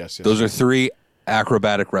 Yes. Those are 3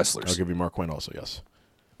 acrobatic wrestlers. I'll give you Mark Quinn also, yes.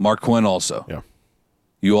 Mark Quinn also. Yeah.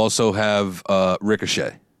 You also have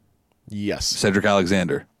Ricochet, Yes. Cedric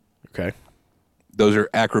Alexander. Okay. Those are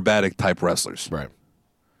acrobatic type wrestlers. Right.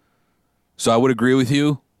 So I would agree with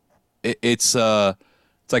you. It's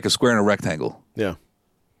like a square and a rectangle. Yeah.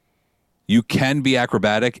 You can be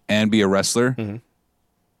acrobatic and be a wrestler,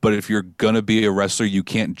 but if you're going to be a wrestler, you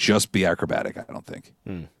can't just be acrobatic, I don't think.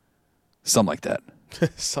 Something like that.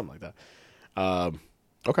 Something like that.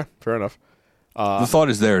 Okay, fair enough. The thought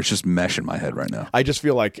is there. It's just mesh in my head right now. I just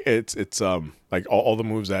feel like it's like all the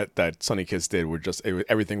moves that Sonny Kiss did were just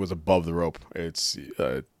everything was above the rope. It's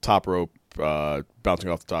top rope, bouncing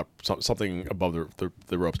off the top, something above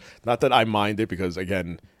the ropes. Not that I mind it, because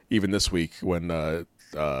again, even this week when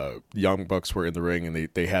Young Bucks were in the ring and they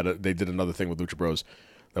did another thing with Lucha Bros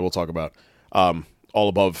that we'll talk about, all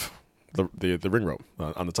above the ring rope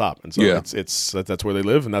on the top, and so that's where they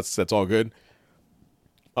live, and that's all good.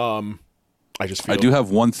 I just feel I do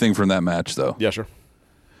have one thing from that match though. Yeah, sure.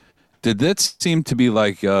 Did that seem to be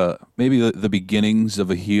like maybe the beginnings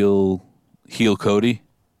of a heel Cody?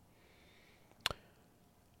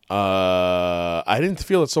 I didn't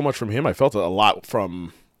feel it so much from him. I felt it a lot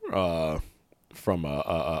from Kenny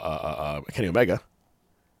Omega.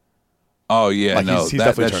 Oh yeah, Like no, he's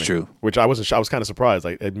that's turning, true. Which I wasn't. I was kind of surprised.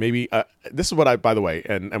 Like maybe this is what I. By the way,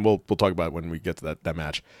 and we'll talk about it when we get to that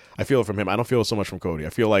match. I feel it from him. I don't feel it so much from Cody.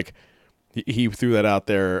 I feel like he threw that out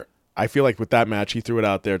there. I feel like with that match, he threw it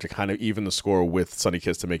out there to kind of even the score with Sonny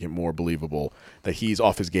Kiss to make it more believable that he's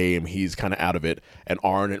off his game, he's kind of out of it, and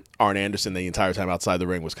Arn Anderson the entire time outside the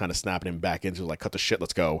ring was kind of snapping him back into like, cut the shit,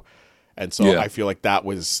 let's go. And so I feel like that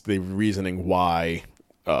was the reasoning why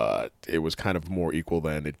it was kind of more equal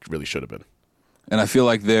than it really should have been. And I feel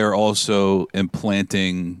like they're also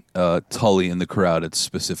implanting Tully in the crowd at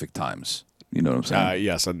specific times. You know what I'm saying?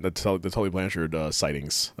 Yes, and the Tully Blanchard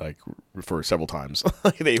sightings, like, for several times.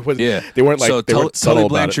 they weren't like so they weren't subtle Tully about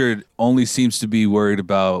Blanchard it. only seems to be worried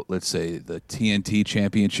about, let's say, the TNT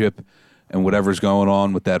Championship and whatever's going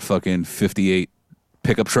on with that fucking 58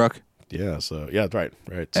 pickup truck. Yeah. So right.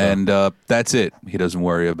 So, And that's it. He doesn't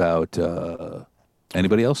worry about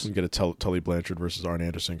anybody else. you get a Tully Blanchard versus Arn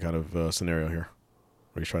Anderson kind of scenario here,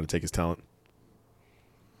 where he's trying to take his talent.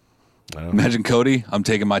 I don't know. Imagine Cody. I'm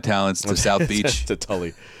taking my talents to South Beach. to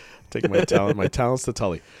Tully, taking my talents to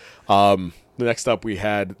Tully. Next up, we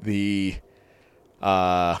had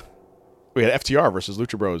FTR versus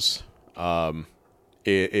Lucha Bros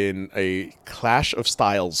in a clash of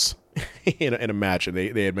styles in a match, and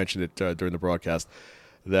they had mentioned it during the broadcast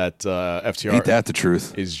that FTR Ain't that the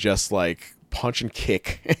truth? is just like punch and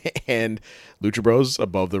kick, and Lucha Bros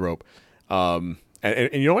above the rope.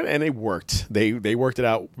 And you know what? And it worked. They worked it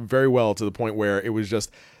out very well to the point where it was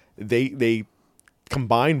just they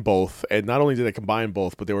combined both. And not only did they combine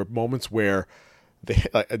both, but there were moments where they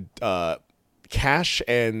Cash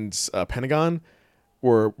and Pentagon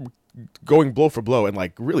were going blow for blow and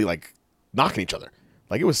like really like knocking each other.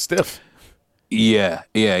 Like it was stiff. Yeah.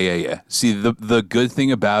 See, the good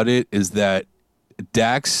thing about it is that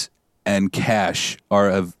Dax and Cash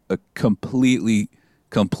are a completely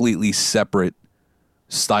separate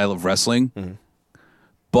style of wrestling,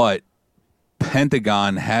 but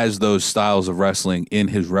Pentagon has those styles of wrestling in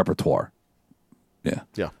his repertoire. Yeah.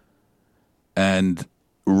 And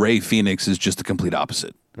Ray Phoenix is just the complete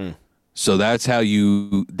opposite. So that's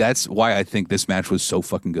why I think this match was so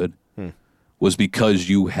fucking good. Was because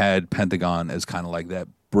you had Pentagon as kind of like that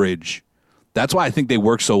bridge. That's why I think they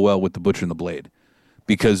work so well with the Butcher and the Blade,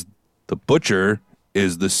 because the Butcher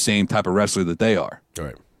is the same type of wrestler that they are.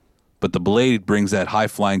 Right. But the Blade brings that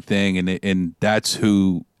high-flying thing, and that's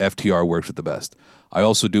who FTR works with the best. I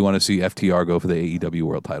also do want to see FTR go for the AEW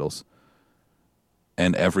World titles.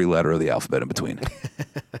 And every letter of the alphabet in between.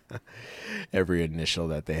 Every initial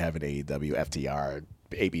that they have in AEW, FTR,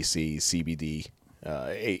 ABC, CBD,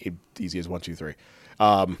 easy as 1, 2, 3.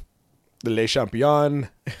 The Le Champion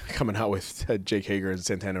coming out with Jake Hager and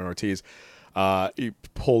Santana and Ortiz. He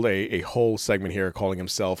pulled a whole segment here calling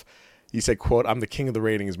himself, he said, quote, "I'm the king of the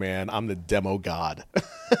ratings, man. I'm the demo god."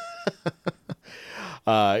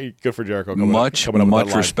 Good for Jericho. Much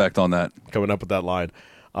respect on that. Coming up with that line.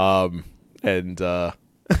 And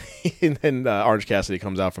then Orange Cassidy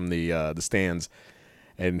comes out from the stands,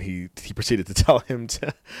 and he proceeded to tell him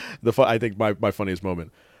I think my funniest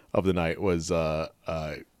moment of the night was get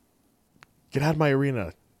out of my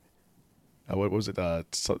arena. What was it?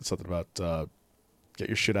 Something about get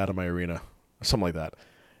your shit out of my arena, or something like that.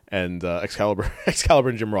 And Excalibur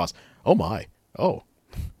and Jim Ross. Oh my! Oh,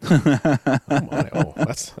 Oh,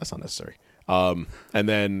 that's unnecessary. And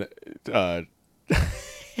then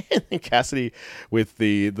Cassidy with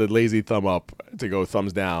the lazy thumb up to go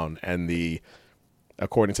thumbs down, and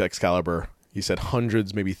according to Excalibur, he said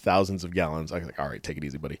hundreds, maybe thousands of gallons. I was like, all right, take it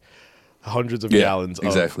easy, buddy. Hundreds of gallons.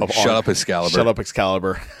 Exactly. Of Shut up, Excalibur. Shut up,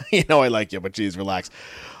 Excalibur. You know I like you, but geez, relax.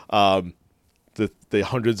 The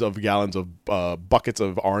hundreds of gallons of buckets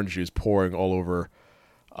of orange juice pouring all over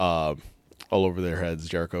their heads,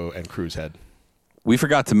 Jericho and Crew's head. We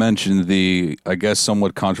forgot to mention the, I guess,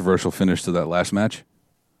 somewhat controversial finish to that last match.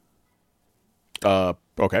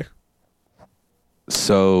 Okay.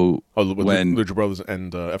 So when Lucha Brothers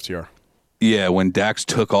and FTR. Yeah, when Dax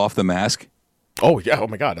took off the mask. Oh yeah! Oh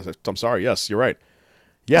my God! I'm sorry. Yes, you're right.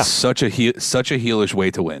 Yeah, such a heelish way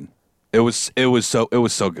to win. It was so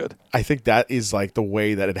good. I think that is like the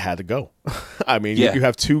way that it had to go. I mean, you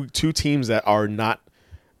have two teams that are not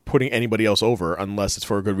putting anybody else over unless it's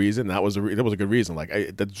for a good reason. That was a good reason. Like I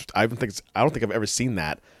don't think I've ever seen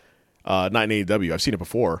that. Not in AEW. I've seen it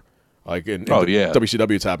before. Like in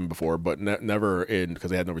WCW, it's happened before, but never in, because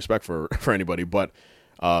they had no respect for anybody. But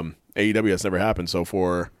AEW, that's never happened. So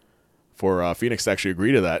for Phoenix to actually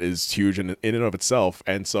agree to that is huge in and of itself.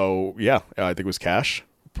 And so I think it was Cash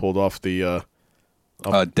pulled off the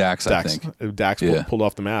Dax. I think Dax pulled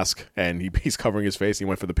off the mask, and he's covering his face. He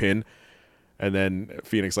went for the pin, and then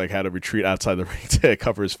Phoenix had to retreat outside the ring to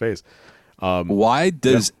cover his face. Why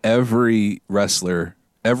does every wrestler,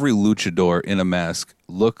 every luchador in a mask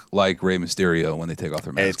look like Rey Mysterio when they take off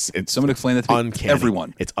their mask? Someone explain that to uncanny. me.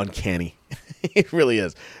 Everyone. It's uncanny. It really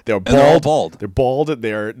is. They're bald. And they're all bald. They're bald.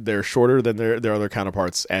 They're shorter than their other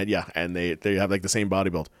counterparts, and they have like the same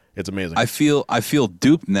body build. It's amazing. I feel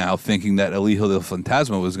duped now, thinking that Elijo del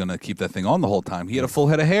Fantasma was going to keep that thing on the whole time. He had a full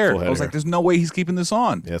head of hair. I was like, "There's no way he's keeping this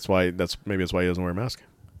on." Yeah, that's maybe why he doesn't wear a mask.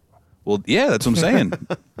 Well, yeah, that's what I'm saying.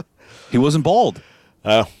 He wasn't bald.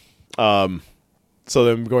 So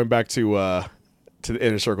then going back to the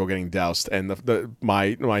Inner Circle getting doused, and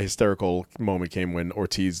my hysterical moment came when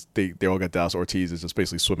Ortiz they all got doused. Ortiz is just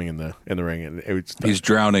basically swimming in the ring, and he's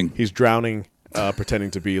drowning. He's drowning,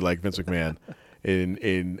 pretending to be like Vince McMahon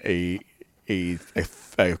in a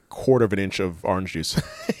quarter of an inch of orange juice.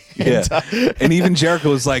 And even Jericho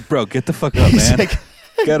was like, "Bro, get the fuck up, man."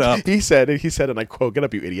 Get up. He said, and I quote, "Get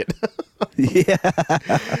up, you idiot." Yeah.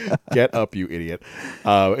 Get up, you idiot.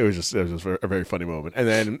 It was just a very funny moment.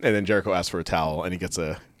 And then Jericho asked for a towel, and he gets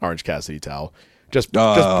a Orange Cassidy towel. Just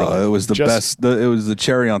brilliant. It was the best. It was the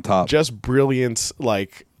cherry on top. Just brilliant,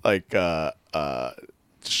 like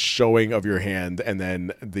showing of your hand, and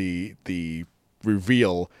then the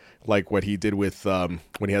reveal, like what he did with when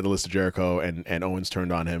he had the list of Jericho and Owens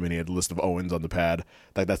turned on him, and he had the list of Owens on the pad,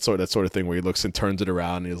 like that sort of thing where he looks and turns it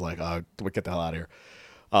around, and he's like, "Oh, get the hell out of here."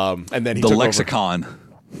 And then he took lexicon.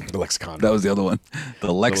 The lexicon. That was the other one.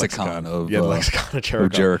 The lexicon of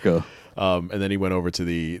Jericho. And then he went over to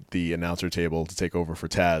the announcer table to take over for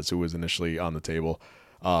Taz, who was initially on the table,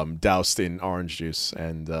 doused in orange juice,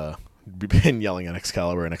 and been yelling at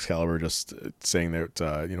Excalibur, and Excalibur just saying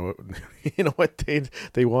that you know what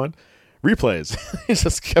they want? Replays. He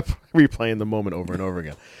just kept replaying the moment over and over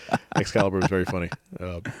again. Excalibur was very funny,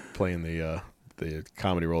 playing the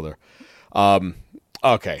comedy role there.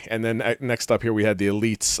 Okay, and then next up here we had the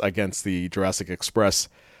Elites against the Jurassic Express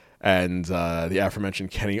and the aforementioned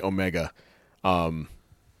Kenny Omega,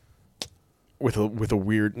 with a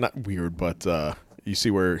weird, not weird, but you see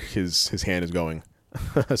where his hand is going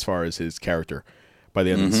as far as his character by the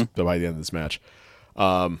end of this match.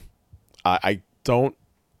 I don't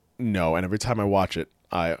know, and every time I watch it,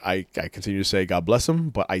 I continue to say God bless him,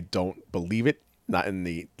 but I don't believe it, not in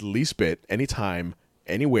the least bit, anytime,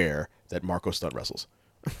 anywhere that Marco Stunt wrestles.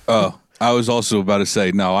 Oh, I was also about to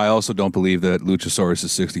say, no, I also don't believe that Luchasaurus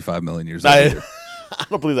is 65 million years old either. I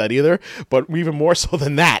don't believe that either, but even more so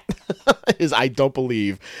than that is I don't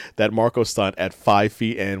believe that Marco Stunt at 5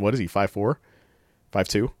 feet and, what is he, 5'4",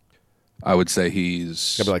 5'2"? I would say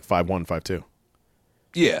he's... Gotta be like 5'1", 5'2".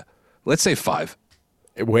 Yeah, let's say 5.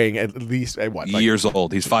 Weighing at least, at what? Years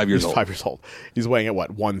old. He's 5 years old. 5 years old. He's weighing at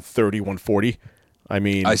what, 130, 140? I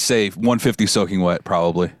mean... I say 150 soaking wet,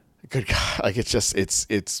 probably. Good God. Like, it's just,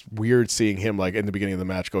 it's weird seeing him, like, in the beginning of the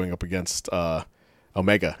match going up against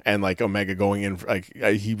Omega, and, like, Omega going in, like,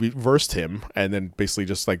 he reversed him, and then basically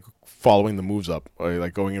just, like, following the moves up,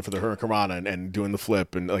 like, going in for the Hurricanrana and doing the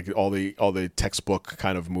flip, and, like, all the textbook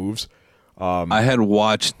kind of moves. I had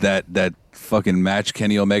watched that fucking match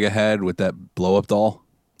Kenny Omega had with that blow-up doll.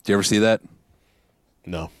 Did you ever see that?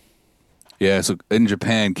 No. Yeah, so in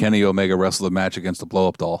Japan, Kenny Omega wrestled a match against the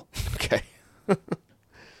blow-up doll. Okay.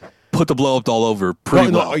 put the blow up doll over pretty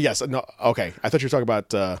well. Oh, yes. No. Okay. I thought you were talking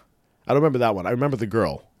about. I don't remember that one. I remember the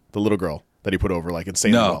little girl that he put over like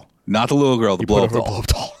insanely well. Not the little girl. The blow up doll. Blow up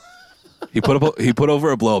doll. He put over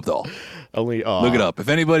a blow up doll. Only look it up. If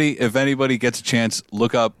anybody gets a chance,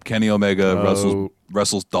 look up Kenny Omega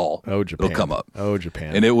wrestles doll. Oh, Japan. It'll come up. Oh,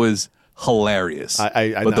 Japan. And it was hilarious.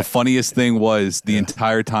 But the funniest thing was the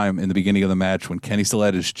entire time in the beginning of the match when Kenny still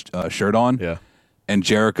had his shirt on. Yeah. And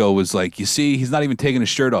Jericho was like, you see, he's not even taking his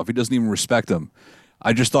shirt off. He doesn't even respect him.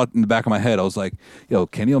 I just thought in the back of my head, I was like, yo,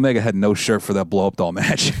 Kenny Omega had no shirt for that blow-up doll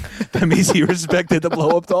match. That means he respected the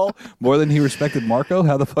blow-up doll more than he respected Marco?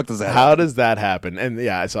 How the fuck does that happen? How does that happen? And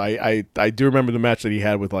yeah, so I do remember the match that he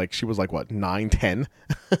had with like, she was like, what, 9, 10?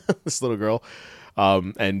 This little girl.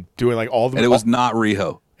 And doing like all the... And it was not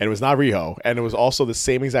Riho. And it was not Riho. And it was also the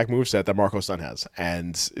same exact moveset that Marco Stunt has.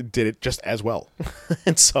 And did it just as well.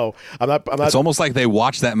 And so I'm not... It's almost like they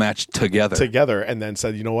watched that match together. And then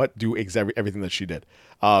said, you know what? Do everything that she did.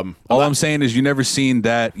 I'm saying is you never seen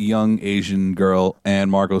that young Asian girl and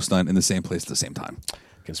Marco Stunt in the same place at the same time.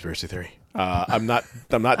 Conspiracy theory. I'm not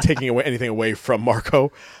taking anything away from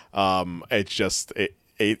Marco. It's just...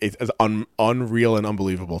 It's unreal and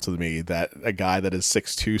unbelievable to me that a guy that is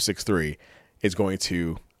 6'2", 6'3" is going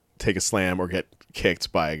to take a slam or get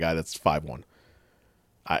kicked by a guy that's 5'1".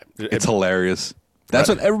 It's hilarious. That's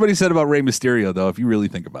what everybody said about Rey Mysterio, though, if you really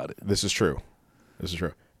think about it. This is true.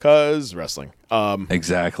 Because wrestling.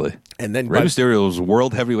 Exactly. And then Rey Mysterio was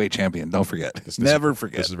world heavyweight champion. Don't forget. Never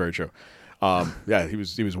forget. This is very true. Yeah, he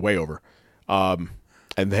was way over. And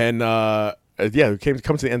then, we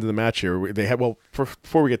come to the end of the match here. They had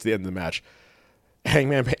before we get to the end of the match,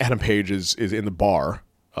 Hangman Adam Page is in the bar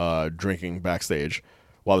drinking backstage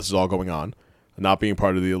while this is all going on, not being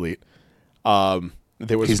part of the Elite.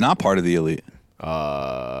 He's not part of the Elite.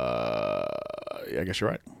 I guess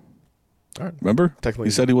you're right. All right. Remember? Technically,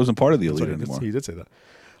 he said he wasn't part of the Elite anymore. He did say that.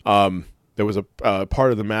 There was a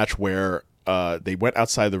part of the match where they went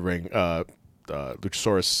outside the ring.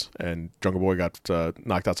 Luchasaurus and Jungle Boy got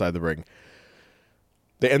knocked outside the ring.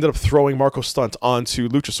 They ended up throwing Marco Stunt onto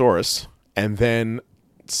Luchasaurus, and then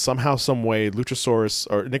somehow, some way, Luchasaurus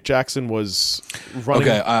or Nick Jackson was running.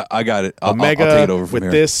 Okay, I got it. Omega I'll take it over from with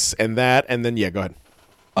here. this and that, and then go ahead.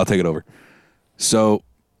 I'll take it over. So,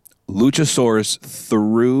 Luchasaurus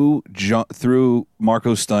threw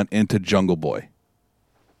Marco Stunt into Jungle Boy.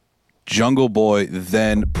 Jungle Boy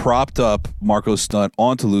then propped up Marco Stunt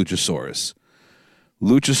onto Luchasaurus.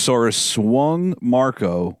 Luchasaurus swung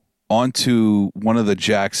Marco onto one of the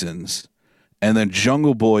Jacksons, and then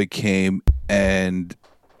Jungle Boy came and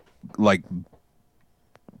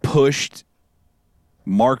pushed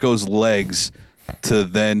Marco's legs to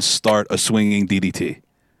then start a swinging DDT.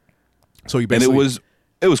 So he basically, and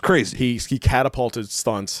it was crazy. He catapulted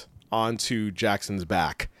Stunt onto Jackson's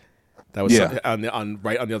back. That was right on the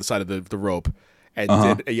other side of the rope,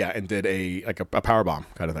 and did a power bomb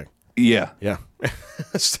kind of thing. Yeah.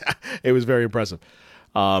 It was very impressive.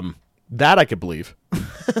 That I could believe.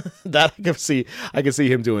 That I could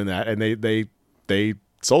see him doing that, and they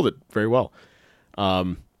sold it very well.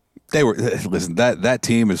 They were that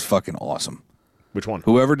team is fucking awesome. Which one?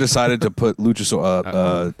 Whoever decided to put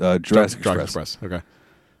Jurassic Express. Okay.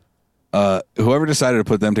 Whoever decided to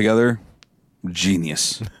put them together,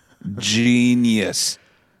 genius. Genius.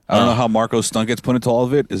 I don't know how Marco Stunt gets put into all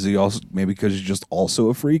of it. Is he also maybe because he's just also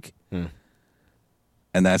a freak?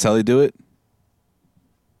 And that's how they do it?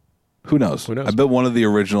 Who knows? I bet one of the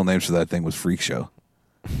original names for that thing was Freak Show.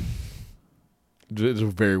 It's a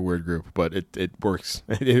very weird group, but it works.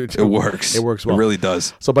 It works. It works well. It really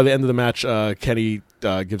does. So by the end of the match, Kenny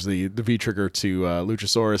gives the V trigger to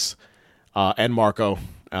Luchasaurus and Marco,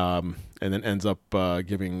 and then ends up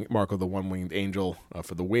giving Marco the one-winged angel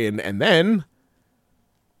for the win. And then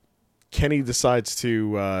Kenny decides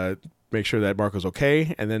to make sure that Marco's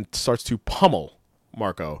okay, and then starts to pummel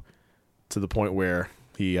Marco to the point where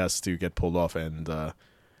he has to get pulled off, and the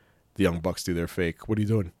Young Bucks do their fake. What are you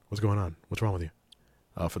doing? What's going on? What's wrong with you?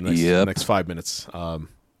 For the next 5 minutes.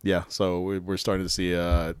 So we're starting to see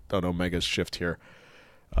an Omega's shift here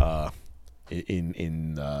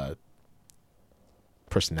in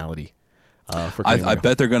personality. I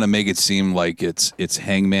bet they're going to make it seem like it's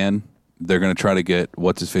Hangman. They're going to try to get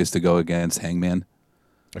what's-his-face to go against Hangman.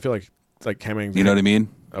 I feel like Hangman. You know what I mean?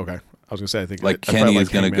 Okay. I was going to say, I think... Like Kenny is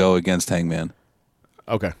going to go against Hangman.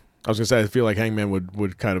 Okay. I was going to say, I feel like Hangman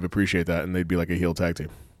would kind of appreciate that, and they'd be like a heel tag team.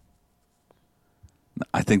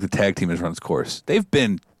 I think the tag team has run its course. They've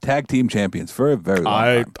been tag team champions for a very long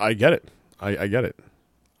time. I get it. I get it.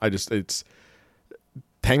 It's...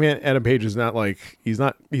 Hangman Adam Page is not like... He's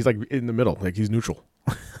like in the middle. Like, he's neutral.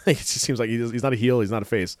 It just seems like he's not a heel. He's not a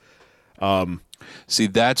face. See,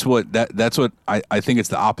 that's what I think it's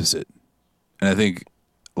the opposite, and I think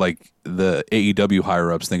like the AEW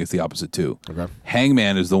higher ups think it's the opposite too. Okay.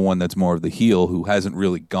 Hangman is the one that's more of the heel who hasn't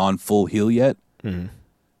really gone full heel yet, and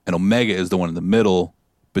Omega is the one in the middle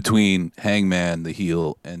between Hangman, the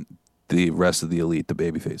heel, and the rest of the elite, the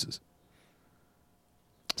baby faces.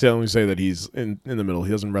 See, I only say that he's in the middle.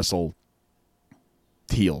 He doesn't wrestle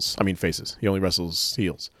heels. I mean faces. He only wrestles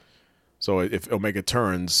heels. So if Omega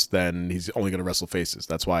turns, then he's only going to wrestle faces.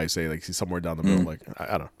 That's why I say like he's somewhere down the middle. Like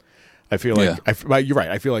I don't know. I feel like you're right.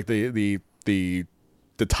 I feel like the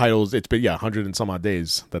titles. It's been 100 and some odd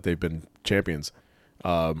days that they've been champions.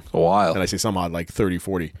 A while. And I say some odd like 30,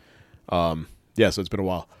 40. So it's been a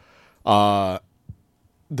while.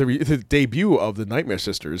 The debut of the Nightmare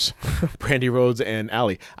Sisters, Brandy Rhodes and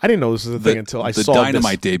Allie. I didn't know this was a thing until I saw the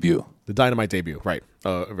Dynamite debut. The Dynamite debut, right?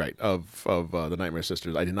 Of the Nightmare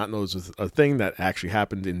Sisters. I did not know this was a thing that actually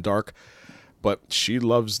happened in Dark, but they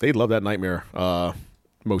love that Nightmare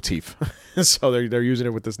motif, so they're using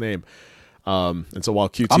it with this name. And so while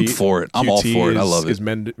QT, I'm for it. I'm all for it. I love it. Is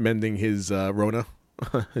mending his Rona.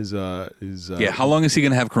 his how long is he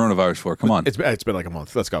gonna have coronavirus for? Come on, it's been like a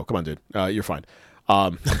month. Let's go. Come on, dude. You're fine.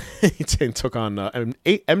 He took on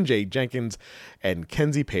MJ Jenkins and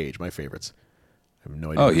Kenzie Page, my favorites. I have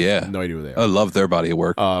no idea. Oh yeah, no idea who they are. I love their body of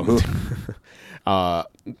work.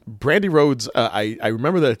 Brandy Rhodes, I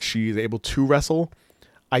remember that she's able to wrestle.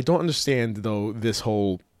 I don't understand though this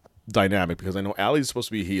whole dynamic because I know Allie's supposed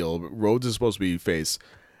to be heel, Rhodes is supposed to be face,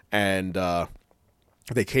 and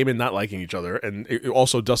they came in not liking each other, and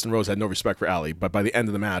also Dustin Rhodes had no respect for Allie. But by the end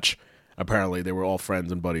of the match, apparently they were all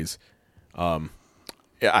friends and buddies.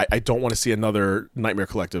 I don't want to see another Nightmare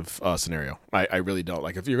Collective scenario. I really don't.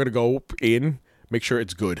 Like if you're gonna go in, make sure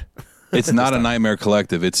it's good. It's not a Nightmare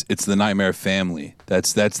Collective. It's the Nightmare family.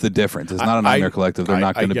 That's the difference. It's not a Nightmare Collective. They're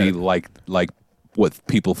not going to be like what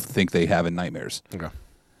people think they have in nightmares. Okay.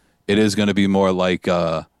 It is going to be more like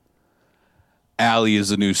Allie is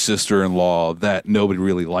the new sister-in-law that nobody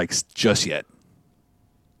really likes just yet.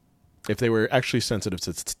 If they were actually sensitive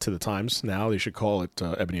to the times now, they should call it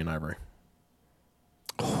Ebony and Ivory.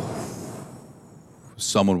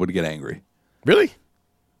 Someone would get angry. Really?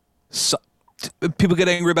 People get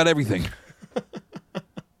angry about everything.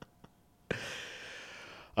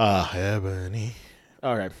 Ebony.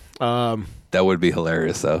 All right. That would be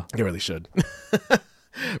hilarious, though. It really should.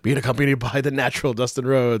 Being accompanied by the natural Dustin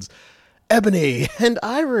Rhodes, Ebony and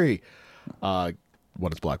Ivory. One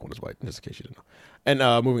is black, one is white, just in case you didn't know.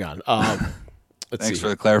 And moving on. Thanks for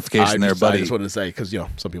the clarification there, buddy. I just wanted to say, because,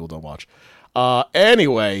 some people don't watch.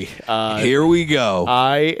 Anyway. Here we go.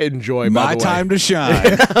 I enjoy... My time to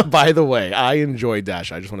shine. By the way, I enjoy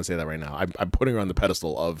Dasha. I just want to say that right now. I'm putting her on the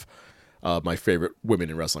pedestal of my favorite women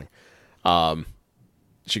in wrestling.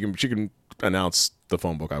 She can announce the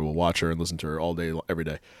phone book. I will watch her and listen to her all day, every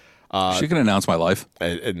day. She can announce my life.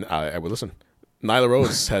 And I would listen. Nyla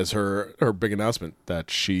Rose has her big announcement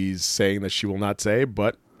that she's saying that she will not say,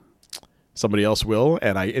 but somebody else will.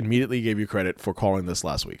 And I immediately gave you credit for calling this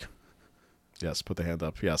last week. Yes, put the hand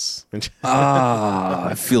up. Yes. It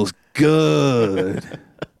feels good.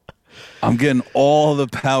 I'm getting all the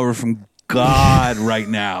power from God right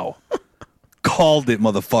now. Called it,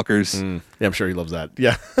 motherfuckers. Yeah, I'm sure he loves that.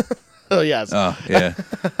 Yeah. Oh, yes. Oh, yeah.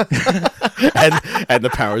 and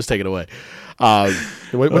the power is taken away.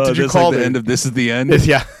 What did you call the end of This Is the End?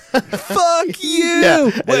 Yeah. Fuck you.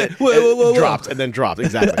 Yeah. Whoa. Dropped and then dropped.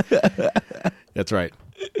 Exactly. That's right.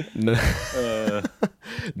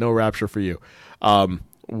 No rapture for you.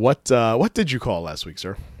 What did you call last week,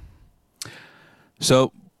 sir?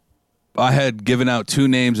 So I had given out two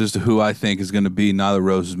names as to who I think is going to be Nyla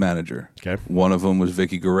Rose's manager. Okay. One of them was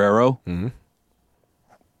Vicky Guerrero. Mm-hmm.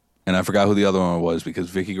 And I forgot who the other one was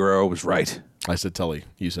because Vicky Guerrero was right. I said Tully.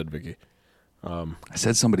 You said Vicky. I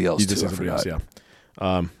said somebody else, you just too. said somebody else,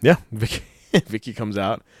 yeah. Vicky comes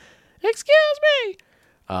out. Excuse me.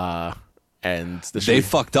 And they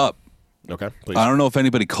fucked up. Okay, please. I don't know if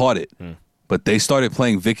anybody caught it, but they started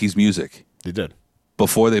playing Vicky's music. They did.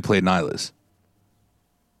 Before they played Nyla's.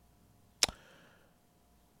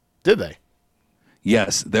 Did they?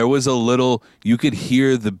 Yes. There was a little, you could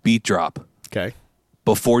hear the beat drop. Okay.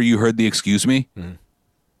 Before you heard the excuse me. Mm-hmm.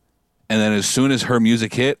 And then as soon as her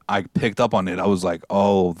music hit, I picked up on it. I was like,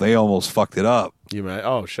 oh, they almost fucked it up.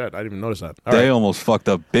 Oh, shit. I didn't even notice that. They almost fucked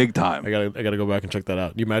up big time. I gotta go back and check that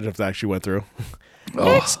out. You imagine if that actually went through?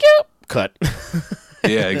 Excuse. Cut.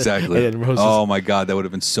 Yeah, exactly. Oh, my God. That would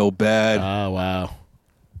have been so bad. Oh, wow.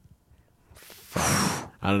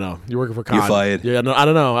 I don't know. You're working for Khan. You're fired. Yeah, no, I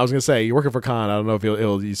don't know. I was going to say, you're working for Khan. I don't know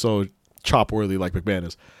if he's so chop-worthy like McMahon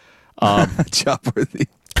is. Chop-worthy.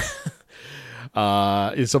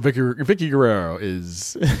 So Vicky Guerrero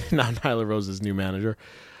is now Nyla Rose's new manager.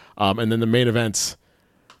 And then the main event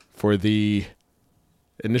for the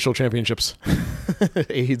initial championships,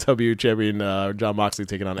 AEW champion Jon Moxley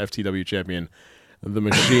taking on FTW champion The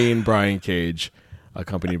Machine Brian Cage,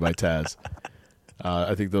 accompanied by Taz.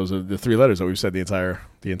 I think those are the three letters that we've said the entire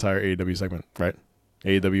AEW segment, right?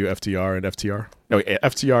 AEW, FTR, and FTR. No,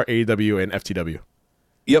 FTR, AEW, and FTW.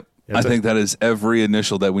 Yep. I think that is every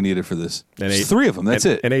initial that we needed for this. And three of them. That's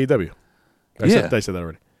it. And AEW. I said that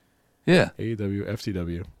already. Yeah. AEW,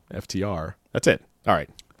 FTW, FTR. That's it. All right.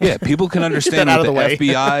 Yeah, people can understand that the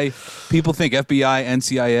FBI. People think FBI,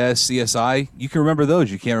 NCIS, CSI. You can remember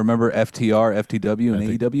those. You can't remember FTR, FTW,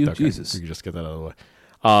 and AEW. Okay, Jesus. You can just get that out of the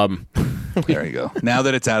way. There you go. Now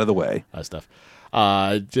that it's out of the way. Stuff.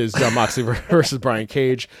 Just Jon Moxley versus Brian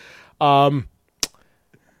Cage.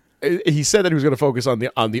 He said that he was going to focus on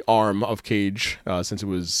the arm of Cage since it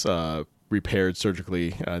was repaired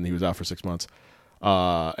surgically and he was out for 6 months.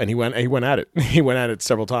 And he went at it. He went at it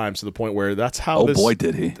several times to the point where that's how. Oh boy,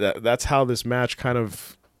 did he! That's how this match kind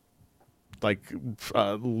of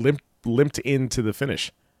limped into the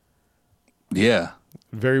finish. Yeah,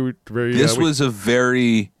 very. This was a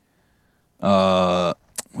very.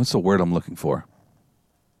 What's the word I'm looking for?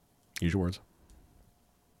 Use your words.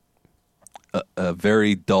 A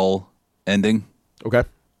very dull ending. Okay.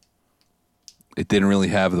 It didn't really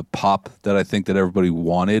have the pop that I think that everybody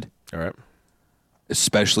wanted. All right.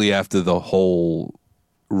 Especially after the whole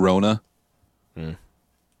Rona.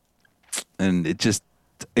 And it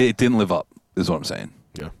didn't live up, is what I'm saying.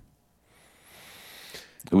 Yeah.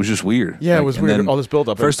 It was just weird. Yeah, it was weird. Then, all this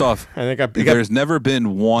build-up. First off, there's never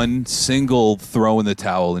been one single throw in the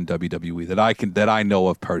towel in WWE that I know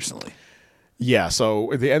of personally. Yeah,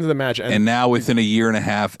 so at the end of the match... And now within a year and a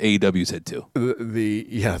half, AEW's had two.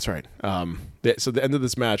 Yeah, that's right. So the end of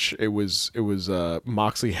this match, it was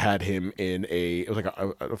Moxley had him in it was like I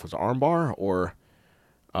don't know if it was an arm bar or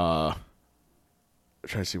I'm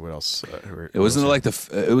trying to see what else. It wasn't like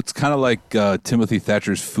it was kind of like Timothy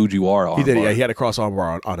Thatcher's Fujiwara arm He did, bar. yeah. He had a cross arm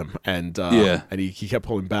bar on him, and and he kept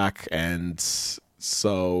pulling back, and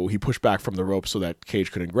so he pushed back from the rope so that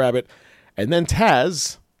Cage couldn't grab it, and then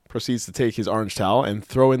Taz proceeds to take his orange towel and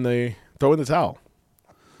throw in the towel,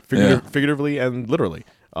 figuratively and literally,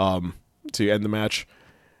 to end the match,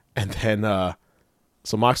 and then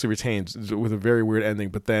so Moxley retains with a very weird ending,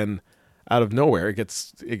 but then out of nowhere did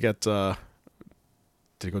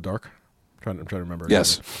it go dark? I'm trying to remember.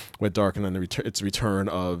 Yes, went dark, and then it's the return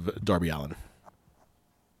of Darby Allin.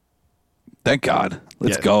 Thank God.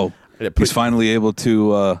 Let's go. He's finally able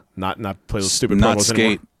to not play those stupid not promos skate.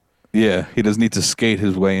 anymore. Yeah, he doesn't need to skate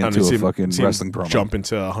his way into a fucking wrestling promo. Jump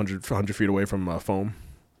into 100 feet away from foam.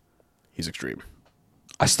 He's extreme.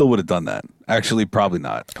 I still would have done that. Actually, probably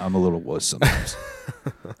not. I'm a little wuss sometimes.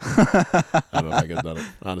 I don't know if I could have done it.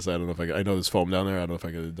 Honestly, I don't know if I could. I know there's foam down there. I don't know if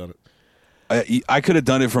I could have done it. I could have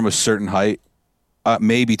done it from a certain height,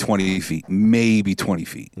 maybe 20 feet. Maybe 20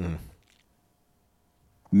 feet. Mm.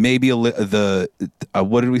 Maybe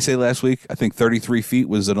what did we say last week? I think 33 feet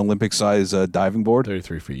was an Olympic size diving board.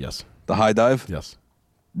 33 feet, yes. The high dive? Yes.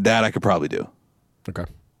 That I could probably do. Okay.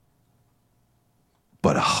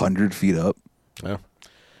 But 100 feet up? Yeah.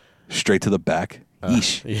 Straight to the back?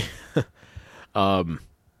 Yeesh. Yeah.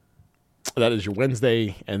 That is your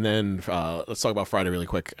Wednesday, and then let's talk about Friday really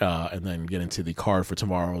quick, and then get into the card for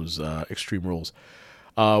tomorrow's Extreme Rules.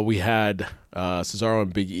 We had Cesaro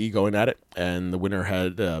and Big E going at it, and the winner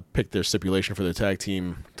had picked their stipulation for their tag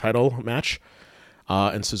team title match,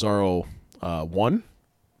 and Cesaro won.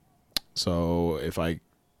 So if I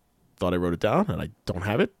thought I wrote it down, and I don't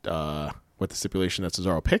have it, with the stipulation that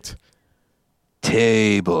Cesaro picked.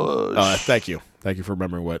 Tables. Thank you for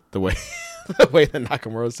remembering the way that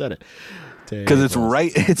Nakamura said it. Because it's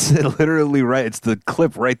right. It's literally right. It's the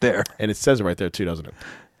clip right there, and it says it right there too, doesn't it?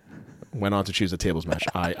 Went on to choose a tables match.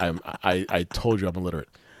 I told you I'm illiterate.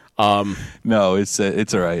 No, it's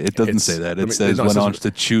all right. It doesn't say that. It says went on to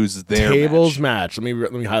choose their tables match.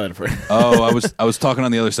 Let me highlight it for you. Oh, I was talking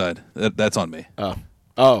on the other side. That's on me.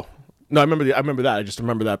 Oh. No, I remember that. I just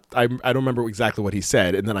remember that. I don't remember exactly what he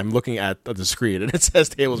said, and then I'm looking at the screen, and it says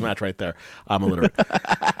tables match right there. I'm illiterate.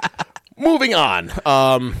 Moving on.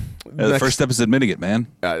 The first step is admitting it, man.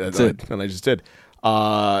 That's it. And I just did.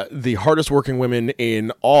 The hardest working women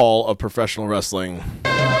in all of professional wrestling. Look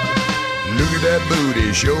at that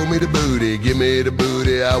booty, show me the booty, give me the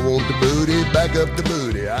booty, I want the booty, back up the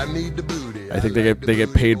booty, I need the booty. I think they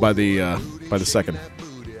get paid by the second.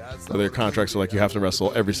 So their contracts are like you have to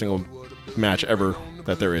wrestle every single match ever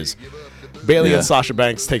that there is. Bailey Yeah. and Sasha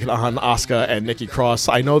Banks taking on Asuka and Nikki Cross.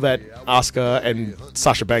 I know that Asuka and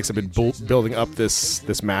Sasha Banks have been building up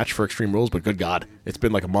this match for Extreme Rules, but good God, it's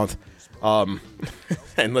been like a month.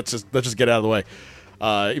 And let's just get it out of the way.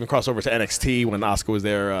 Even cross over to NXT when Asuka was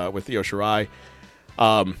there with Io Shirai.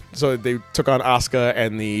 So they took on Asuka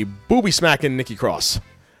and the booby smacking Nikki Cross.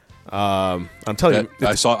 I'm telling you,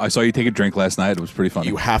 I saw you take a drink last night. It was pretty funny.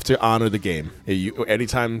 you have to honor the game.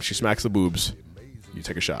 Anytime she smacks the boobs, you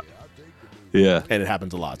take a shot, yeah. and it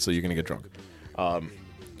happens a lot. So you're gonna get drunk.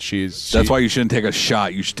 That's why you shouldn't take a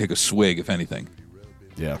shot. You should take a swig, if anything.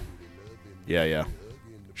 Yeah.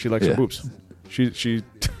 She likes her Yeah. boobs. She.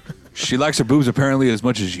 She likes her boobs apparently as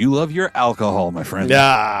much as you love your alcohol, my friend.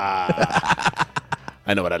 Yeah.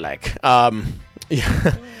 I know what I like.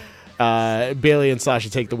 Yeah. Bailey and Sasha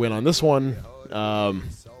take the win on this one,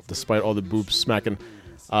 despite all the boobs smacking.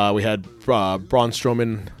 We had Braun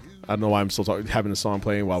Strowman. I don't know why I'm still having the song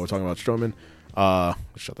playing while we're talking about Strowman.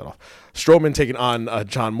 Shut that off. Strowman taking on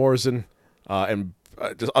John Morrison and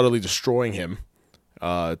just utterly destroying him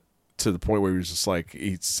to the point where he was just like,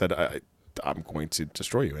 he said, I'm going to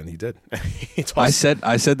destroy you, and he did. I said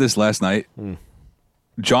this last night.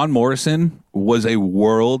 John Morrison was a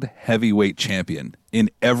world heavyweight champion in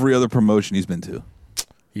every other promotion he's been to.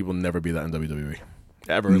 He will never be that in WWE.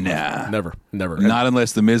 Ever. Nah. Never. Not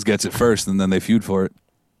unless The Miz gets it first, and then they feud for it.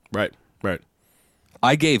 Right.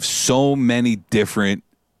 I gave so many different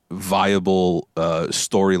viable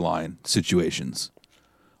storyline situations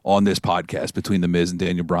on this podcast between The Miz and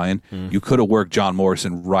Daniel Bryan. You could have worked John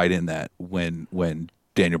Morrison right in that when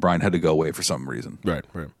Daniel Bryan had to go away for some reason. Right.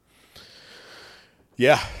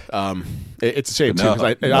 Yeah, it's a shame too. No,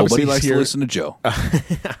 'Cause nobody likes to listen to Joe.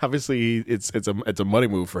 Obviously, it's a money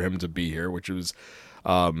move for him to be here, which was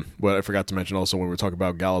what I forgot to mention also when we were talking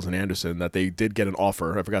about Gallows and Anderson, that they did get an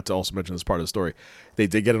offer. I forgot to also mention this part of the story. They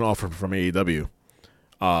did get an offer from AEW,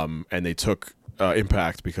 and they took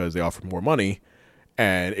Impact because they offered more money,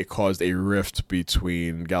 and it caused a rift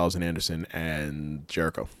between Gallows and Anderson and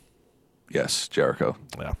Jericho. Yes, Jericho.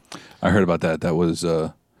 Yeah, I heard about that. That was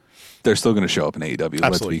they're still going to show up in AEW.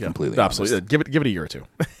 Let's be completely honest. Absolutely. Give it a year or two.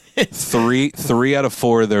 Three out of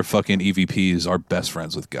four of their fucking EVPs are best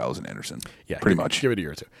friends with Gallows and Anderson. Yeah, pretty much. Give it a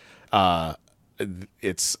year or two.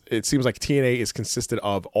 It seems like TNA is consisted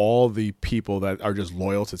of all the people that are just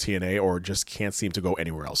loyal to TNA or just can't seem to go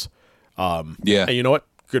anywhere else. Yeah, and you know what?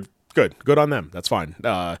 Good on them. That's fine.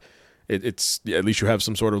 It's at least you have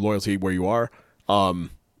some sort of loyalty where you are. I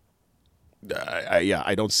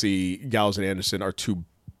don't see Gallows and Anderson are too.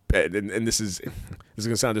 And this is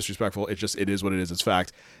gonna sound disrespectful. It is what it is. It's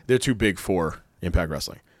fact. They're too big for Impact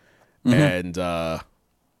Wrestling, and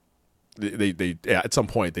they at some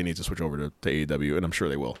point they need to switch over to AEW, and I'm sure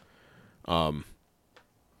they will. So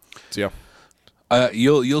yeah,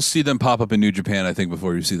 you'll see them pop up in New Japan, I think,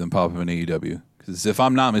 before you see them pop up in AEW. Because if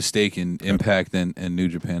I'm not mistaken, Impact and New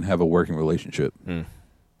Japan have a working relationship.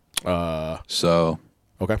 So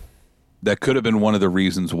okay. That could have been one of the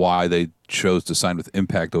reasons why they chose to sign with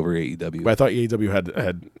Impact over AEW. But I thought AEW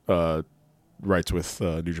had rights with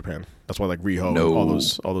New Japan. That's why like Riho, No. all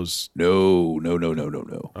those. No.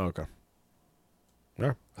 Oh, okay.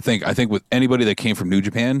 Yeah. I think with anybody that came from New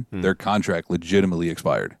Japan, their contract legitimately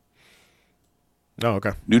expired. Oh,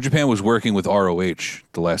 okay. New Japan was working with ROH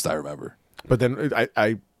the last I remember. But then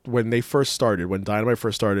I when they first started, when Dynamite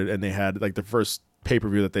first started, and they had like the first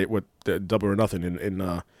pay-per-view that the Double or Nothing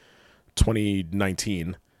in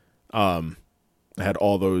 2019, had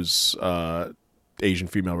all those Asian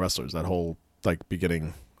female wrestlers. That whole like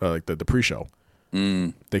beginning, like the pre-show.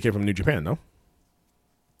 They came from New Japan, no?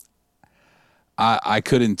 I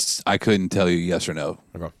couldn't tell you yes or no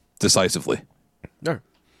decisively. No.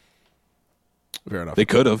 Fair enough. They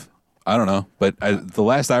could have. I don't know, but the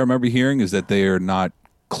last I remember hearing is that they are not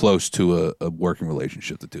close to a working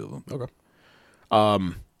relationship. The two of them. Okay.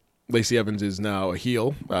 Lacey Evans is now a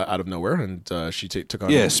heel out of nowhere, and she took on.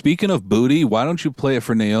 Yeah. Speaking of booty, why don't you play it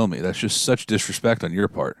for Naomi? That's just such disrespect on your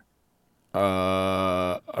part.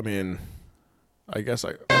 I mean, I guess I.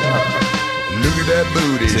 Look at that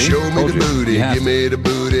booty. See? Show me Told the you. booty. You have Give me the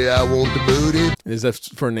booty. I want the booty. Is that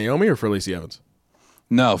for Naomi or for Lacey Evans?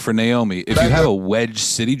 No, for Naomi. If you have a Wedge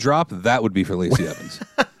City drop, that would be for Lacey Evans.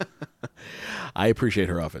 I appreciate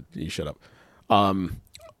her outfit. You shut up.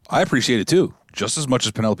 I appreciate it too, just as much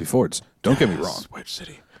as Penelope Ford's. Don't get me wrong. Wedge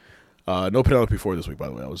City. No Penelope Ford this week, by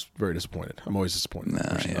the way. I was very disappointed. I'm always disappointed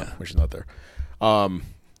when she's not there.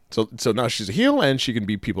 So now she's a heel and she can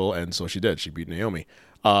beat people, and so she did. She beat Naomi.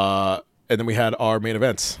 And then we had our main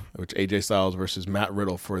events, which AJ Styles versus Matt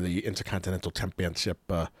Riddle for the Intercontinental Championship.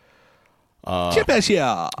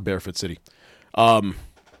 Barefoot City.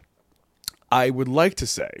 I would like to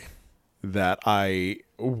say that I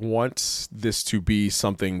want this to be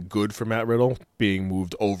something good for Matt Riddle being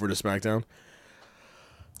moved over to SmackDown.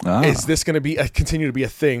 Is this going to continue to be a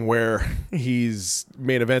thing where he's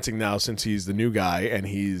main eventing now since he's the new guy and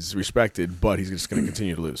he's respected, but he's just going to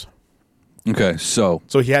continue to lose? Okay, so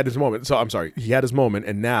he had his moment. So I'm sorry, he had his moment,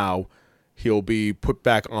 and now he'll be put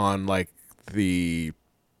back on like the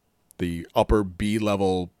upper B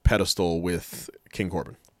level pedestal with King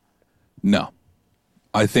Corbin. No,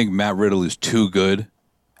 I think Matt Riddle is too good,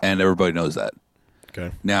 and everybody knows that.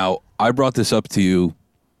 Okay. Now, I brought this up to you,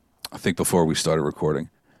 I think, before we started recording.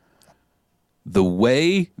 The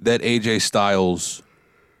way that AJ Styles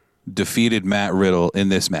defeated Matt Riddle in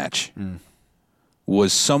this match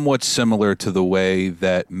was somewhat similar to the way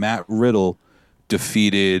that Matt Riddle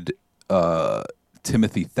defeated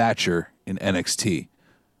Timothy Thatcher in NXT,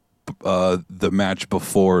 the match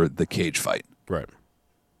before the cage fight. Right.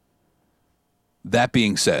 That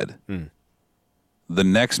being said, the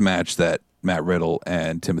next match that Matt Riddle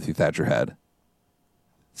and Timothy Thatcher had,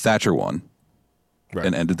 Thatcher won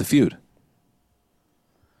and ended the feud.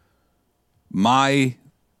 My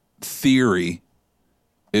theory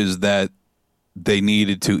is that they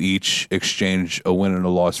needed to each exchange a win and a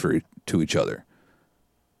loss to each other.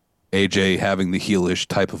 AJ having the heelish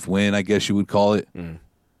type of win, I guess you would call it.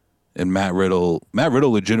 And Matt Riddle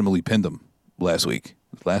legitimately pinned him last week.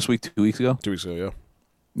 2 weeks ago? 2 weeks ago, yeah.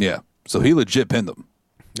 Yeah. So he legit pinned him.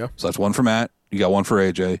 Yeah. So that's one for Matt. You got one for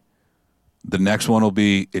AJ. The next one will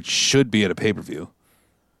be, it should be at a pay-per-view.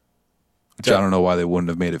 Which I don't know why they wouldn't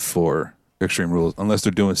have made it for Extreme Rules, unless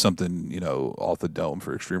they're doing something, off the dome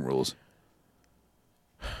for Extreme Rules.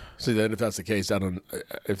 See, then if that's the case,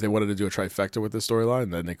 if they wanted to do a trifecta with this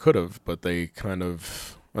storyline, then they could have, but they kind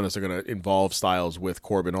of, unless they're going to involve Styles with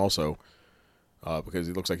Corbin also, because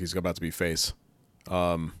he looks like he's about to be face.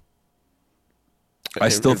 I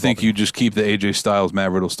still think you just keep the AJ Styles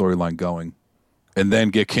Matt Riddle storyline going, and then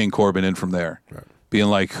get King Corbin in from there, being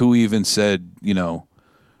like, who even said,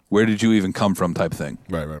 where did you even come from type thing.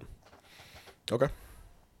 Right. Okay.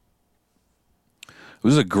 It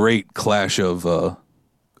was a great clash of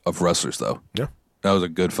wrestlers, though. Yeah. That was a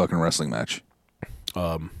good fucking wrestling match.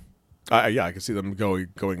 I can see them going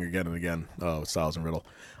again and again with Styles and Riddle.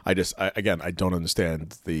 I don't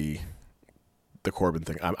understand the Corbin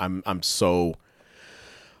thing. I'm so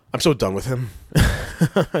done with him.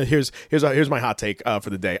 Here's my hot take for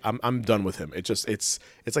the day. I'm done with him. It's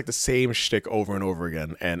like the same shtick over and over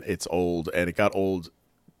again, and it's old, and it got old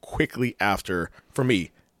quickly after. For me,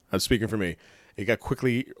 I'm speaking for me. It got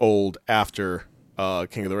quickly old after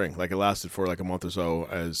King of the Ring. Like, it lasted for like a month or so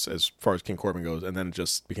as far as King Corbin goes, and then it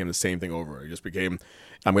just became the same thing over. It just became,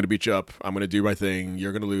 I'm going to beat you up, I'm going to do my thing,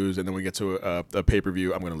 you're going to lose, and then we get to a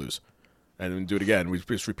pay-per-view, I'm going to lose. And then do it again. We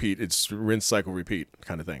just repeat. It's rinse, cycle, repeat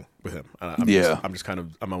kind of thing with him. I'm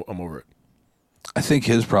over it. I think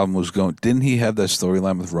his problem was didn't he have that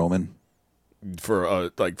storyline with Roman? For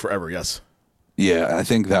forever, yes. Yeah, I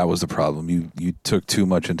think that was the problem. You took too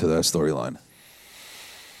much into that storyline.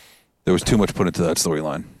 There was too much put into that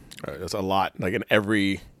storyline. That's a lot. Like, in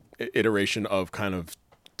every iteration of kind of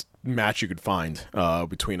match you could find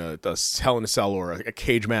between a Hell in a Cell or a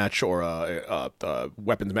cage match or a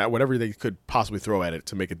weapons match, whatever they could possibly throw at it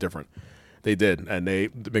to make it different. They did, and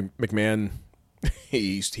McMahon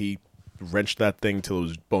he wrenched that thing till it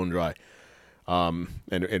was bone dry, and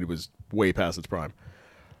it was way past its prime.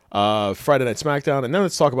 Friday Night SmackDown, and then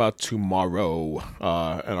let's talk about tomorrow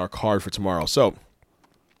and our card for tomorrow. So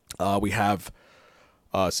we have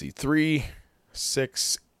 3,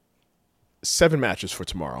 6, 7 matches for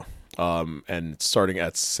tomorrow, and starting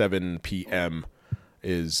at 7 p.m.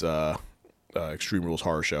 is Extreme Rules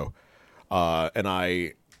Horror Show, and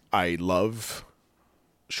I love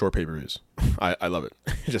short pay-per-views. I love it.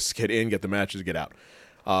 Just get in, get the matches, get out.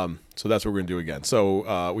 So that's what we're gonna do again.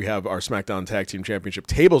 So we have our SmackDown Tag Team Championship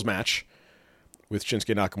tables match with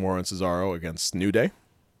Shinsuke Nakamura and Cesaro against New Day.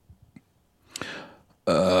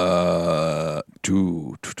 Who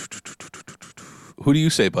do you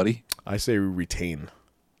say, buddy? I say retain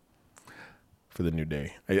for the New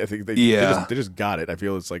Day. I think they just got it. I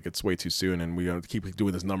feel it's way too soon, and we have to keep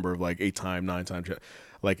doing this number of like 8-time, 9-time.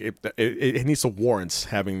 Like it needs to warrant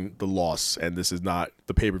having the loss, and this is not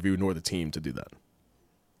the pay-per-view nor the team to do that.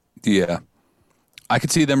 Yeah. I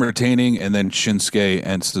could see them retaining and then Shinsuke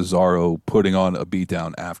and Cesaro putting on a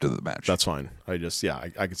beatdown after the match. That's fine. I can see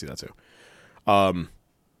that too.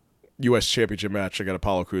 U.S. Championship match, I got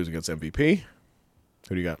Apollo Crews against MVP.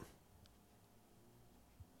 Who do you got?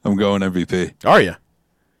 I'm going MVP. Are you?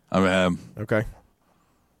 Okay.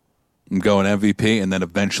 I'm going MVP, and then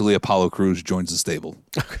eventually Apollo Crews joins the stable.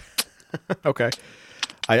 Okay.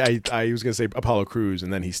 I was going to say Apollo Crews,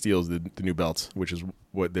 and then he steals the new belt, which is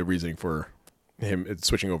what they're reasoning for him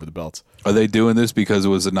switching over the belts. Are they doing this because it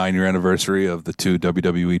was the 9-year anniversary of the 2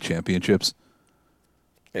 WWE championships?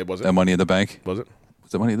 It wasn't. At Money in the Bank? Was it?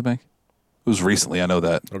 Was it Money in the Bank? It was recently. I know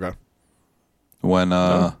that. Okay. When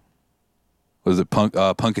was it Punk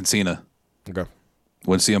and Cena? Okay.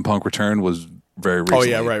 When CM Punk returned was very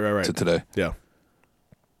recently. Oh yeah, right. To today. Yeah.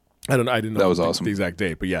 I didn't know that was awesome. The exact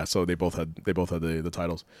date, but yeah. So they both had the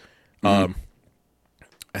titles.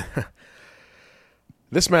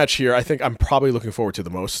 This match here, I think I'm probably looking forward to the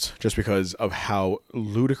most, just because of how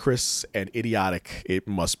ludicrous and idiotic it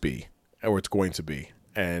must be, or it's going to be,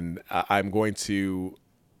 and I'm going to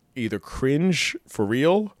either cringe for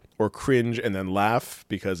real or cringe and then laugh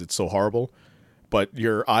because it's so horrible. But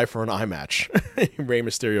your eye for an eye match, Rey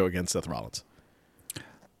Mysterio against Seth Rollins.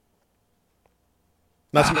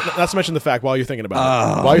 Not to mention the fact, while you're thinking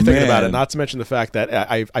about it, not to mention the fact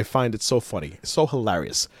that I find it so funny, so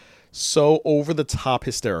hilarious, so over-the-top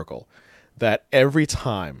hysterical, that every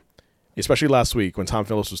time, especially last week when Tom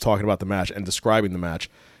Phillips was talking about the match and describing the match,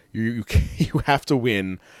 you have to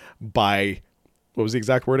win by, what was the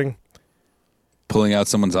exact wording? Pulling out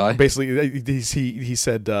someone's eye? Basically, he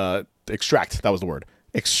said extract, that was the word.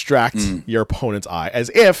 Extract your opponent's eye. As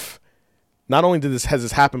if, not only has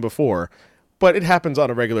this happened before, but it happens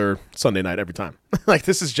on a regular Sunday night every time. Like,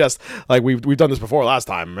 this is just like we've done this before last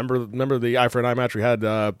time. Remember the eye for an eye match we had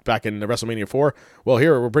back in WrestleMania 4? Well,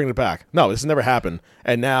 here we're bringing it back. No, this has never happened.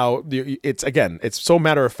 And now it's so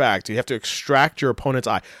matter of fact. You have to extract your opponent's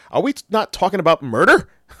eye. Are we not talking about murder?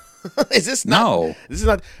 Is this not? No. This is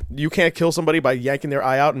not. You can't kill somebody by yanking their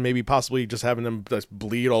eye out and maybe possibly just having them just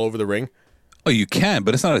bleed all over the ring. Oh, you can,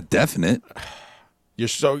 but it's not a definite. You're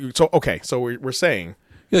so okay. So we're saying.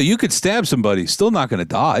 Yeah, you could stab somebody, still not going to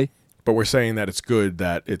die. But we're saying that it's good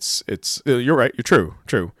that it's. You're right. You're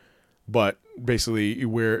true. But basically,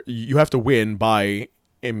 where you have to win by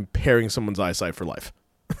impairing someone's eyesight for life.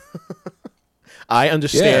 I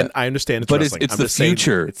understand. Yeah. I understand. But wrestling. it's the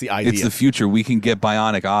future. It's the idea. It's the future. We can get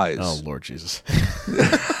bionic eyes. Oh, Lord Jesus.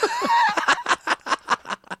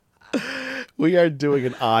 We are doing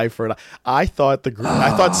an eye for an eye. I thought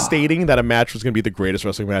stating that a match was going to be the greatest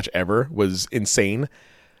wrestling match ever was insane.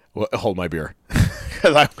 Well, hold my beer,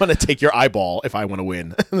 because I want to take your eyeball if I want to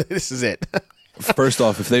win. This is it. First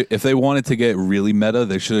off, if they wanted to get really meta,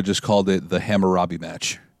 they should have just called it the Hammurabi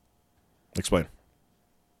match. Explain.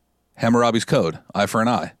 Hammurabi's code: eye for an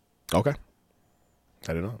eye. Okay. I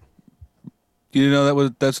didn't know. You didn't know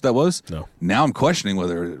that's what that was? No. Now I'm questioning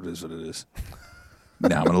whether it is what it is.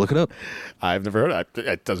 Now I'm going to look it up. I've never heard it.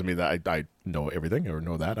 It doesn't mean that I know everything or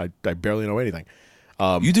know that. I barely know anything.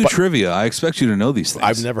 You do trivia. I expect you to know these things.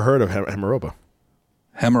 I've never heard of Hammurabi.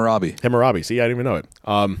 Hammurabi. See, I didn't even know it.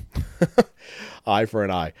 Eye for an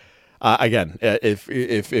eye. Again, if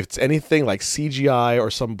it's anything like CGI or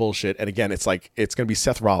some bullshit, and again, it's like it's going to be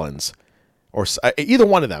Seth Rollins or either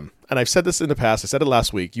one of them. And I've said this in the past. I said it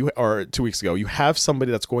last week or 2 weeks ago. You have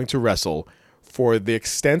somebody that's going to wrestle for the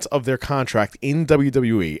extent of their contract in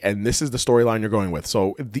WWE, and this is the storyline you're going with.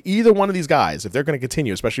 So either one of these guys, if they're going to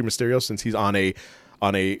continue, especially Mysterio, since he's on a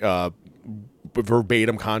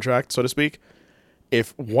verbatim contract, so to speak,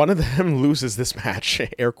 if one of them loses this match,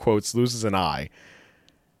 air quotes, loses an eye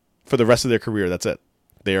for the rest of their career, that's it.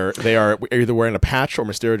 They are either wearing a patch or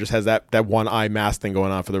Mysterio just has that one eye mask thing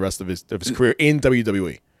going on for the rest of his career in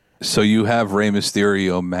WWE. So you have Rey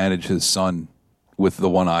Mysterio manage his son with the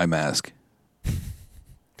one eye mask.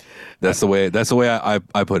 That's the way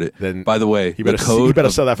I put it. Then by the way, you better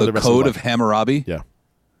sell that for the rest of his life. Code of Hammurabi. Yeah.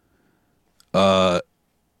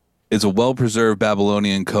 Is a well-preserved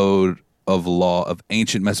Babylonian code of law of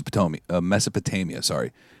ancient Mesopotamia,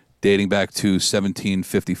 dating back to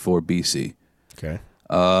 1754 BC. Okay.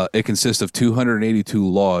 It consists of 282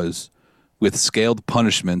 laws with scaled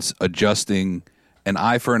punishments adjusting an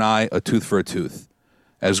eye for an eye, a tooth for a tooth,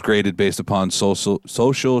 as graded based upon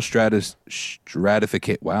social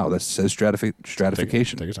stratification. Wow, that says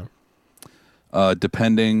stratification. Take your time.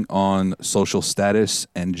 Depending on social status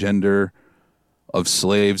and gender of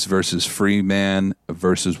slaves versus free man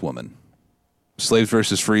versus woman. Slaves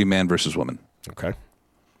versus free man versus woman. Okay.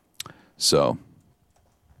 So,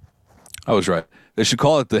 I was right. They should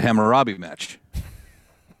call it the Hammurabi match.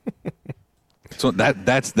 So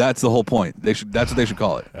that's the whole point. That's what they should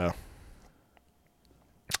call it. Yeah.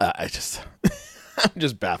 I'm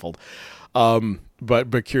just baffled.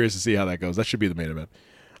 But curious to see how that goes. That should be the main event.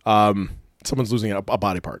 Someone's losing a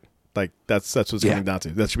body part. Like that's what's coming down to.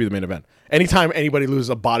 That should be the main event. Anytime anybody loses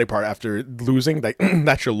a body part after losing, like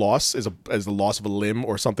that's your loss, is the loss of a limb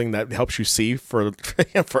or something that helps you see for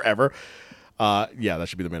forever. Yeah, that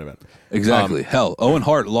should be the main event. Exactly. Hell, Owen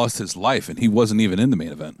Hart lost his life, and he wasn't even in the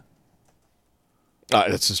main event.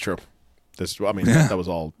 This is true. That was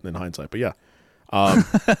all in hindsight, but yeah.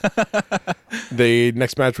 The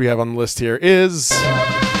next match we have on the list here is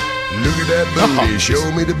Look at that booty,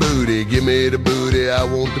 show me the booty, give me the booty, I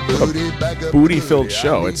want the booty, back up. booty-filled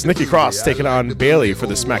show. It's Nikki Cross taking on Bayley for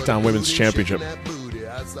the SmackDown Women's Championship.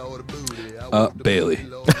 Bayley.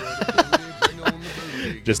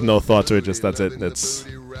 Just no thought to it. Just that's it. It's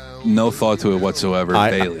No thought to it whatsoever.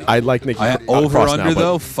 Bayley. I like Nikki. Over Cross under now,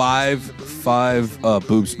 though, five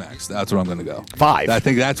boob smacks. That's where I'm going to go. 5. I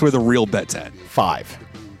think that's where the real bet's at. 5.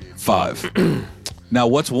 5. Now,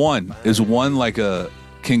 what's 1? Is 1 like a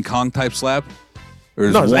King Kong type slap, or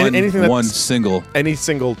is No, it's one anything that's- one single? Any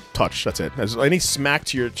single touch. That's it. Any smack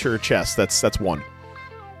to your chest. That's 1.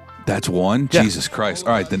 That's 1. Yeah. Jesus Christ!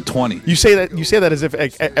 All right, then 20. You say that as if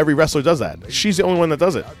every wrestler does that. She's the only one that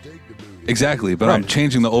does it. Exactly, but Right. I'm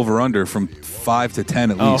changing the over under from 5 to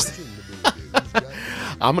 10 at least.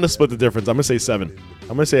 I'm gonna split the difference. I'm gonna say 7. I'm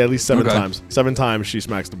gonna say at least 7 Okay. times. 7 times she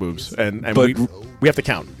smacks the boobs, and But- we have to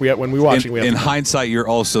count. When we're watching, we have In to count. hindsight, you're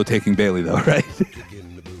also taking Bayley though, right?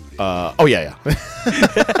 Oh yeah.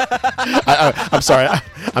 I'm sorry.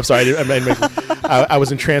 I'm sorry. I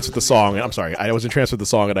was entranced with the song. I'm sorry. I was entranced with the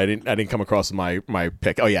song, and I didn't come across my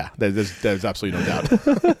pick. Oh yeah, there's absolutely no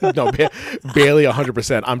doubt. No, Bayley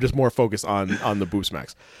 100%. I'm just more focused on the boob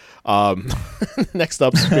smacks. Next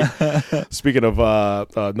up, speaking of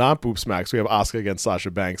non boob smacks, we have Asuka against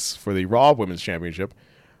Sasha Banks for the Raw Women's Championship.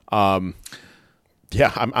 Yeah,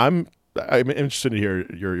 I'm interested to hear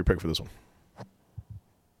your pick for this one.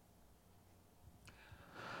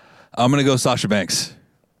 I'm going to go Sasha Banks.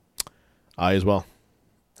 I as well.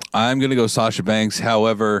 I'm going to go Sasha Banks.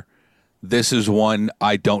 However, this is one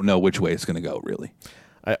I don't know which way it's going to go, really.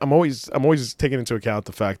 I'm always taking into account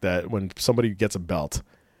the fact that when somebody gets a belt,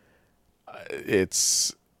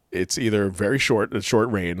 it's either very short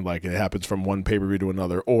reign, like it happens from one pay-per-view to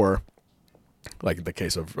another, or like in the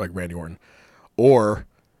case of like Randy Orton, or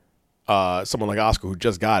someone like Asuka who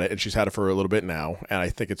just got it and she's had it for a little bit now, and I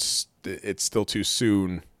think it's still too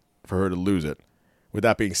soon for her to lose it. With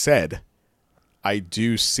that being said, I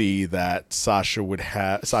do see that Sasha would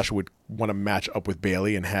want to match up with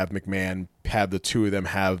Bayley and have McMahon have the two of them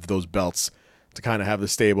have those belts to kind of have the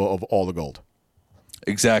stable of all the gold.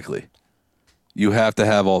 Exactly. You have to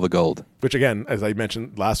have all the gold. Which again, as I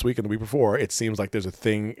mentioned last week and the week before, it seems like there's a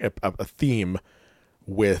theme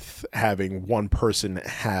with having one person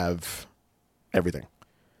have everything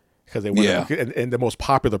because they want and the most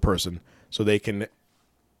popular person, so they can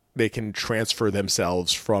transfer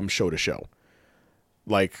themselves from show to show,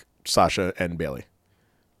 like Sasha and Bayley.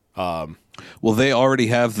 Well, they already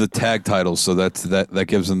have the tag titles, so that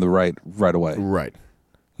gives them the right away. Right.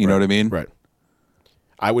 You know what I mean? Right.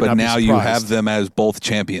 I would But not now be you surprised. have them as both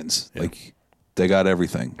champions. Yeah. Like they got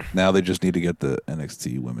everything. Now they just need to get the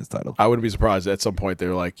NXT Women's title. I wouldn't be surprised at some point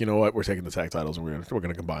they're like, you know what, we're taking the tag titles and we're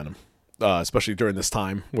gonna combine them. Especially during this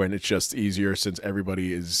time when it's just easier since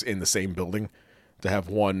everybody is in the same building to have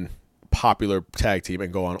one popular tag team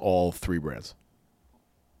and go on all 3 brands.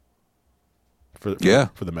 For the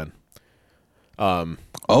men.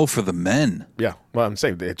 For the men. Yeah. Well, I'm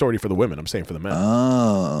saying it's already for the women. I'm saying for the men.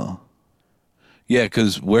 Oh. Yeah,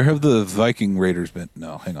 because where have the Viking Raiders been?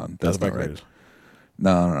 No, hang on. That's not right. Raiders.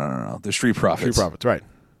 No. The Street Profits. Street Profits, right.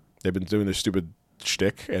 They've been doing their stupid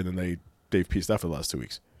shtick, and then they've pieced out for the last 2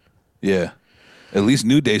 weeks. Yeah. At least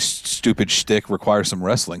New Day's stupid shtick requires some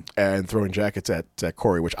wrestling. And throwing jackets at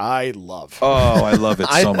Corey, which I love. Oh, I love it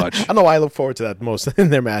so much. I don't know why I look forward to that most in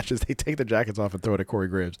their matches. They take the jackets off and throw it at Corey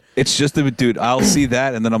Graves. It's just, dude, I'll see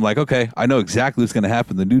that, and then I'm like, okay, I know exactly what's going to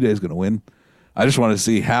happen. The New Day's going to win. I just want to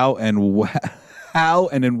see how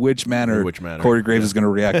and in which manner, Corey Graves is going to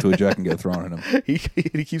react to a jacket and get thrown at him.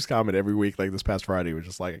 He keeps commenting every week, like this past Friday, he was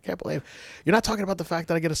just like, I can't believe you're not talking about the fact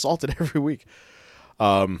that I get assaulted every week.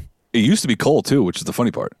 It used to be Cole, too, which is the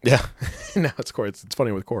funny part. Yeah. Now it's Corey. It's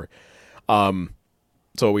funny with Corey. So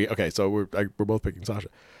we're both picking Sasha.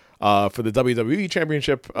 For the WWE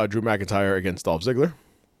Championship, Drew McIntyre against Dolph Ziggler.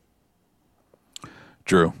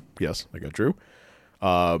 Drew. Yes, I got Drew.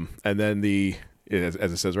 And then as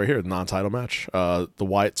it says right here, the non-title match, the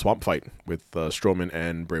Wyatt Swamp fight with Strowman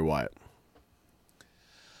and Bray Wyatt.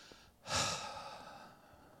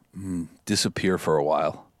 Disappear for a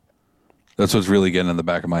while. That's what's really getting in the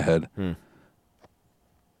back of my head.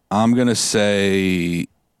 I'm going to say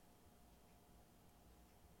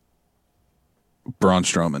Braun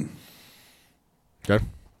Strowman. Okay.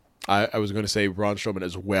 I was going to say Braun Strowman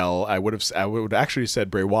as well. I would actually said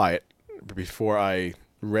Bray Wyatt before I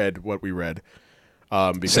read what we read.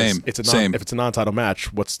 Because Same. if Same. it's a non-title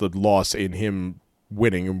match, what's the loss in him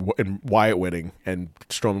winning and Wyatt winning, and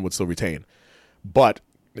Strowman would still retain? But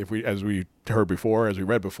as we read before,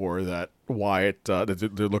 that Wyatt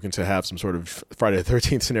that they're looking to have some sort of Friday the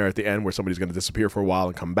 13th scenario at the end where somebody's going to disappear for a while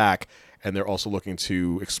and come back, and they're also looking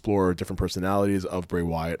to explore different personalities of Bray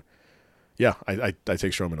Wyatt. Yeah, I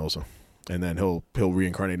take Strowman also, and then he'll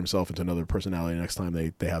reincarnate himself into another personality next time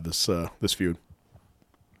they have this feud.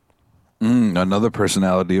 Another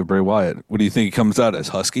personality of Bray Wyatt. What do you think he comes out as?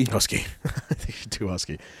 Husky? Husky. I think you should do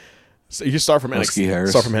Husky. So you just start from Husky NXT.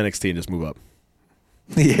 Harris. Start from NXT and just move up.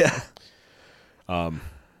 Yeah.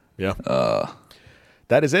 Yeah.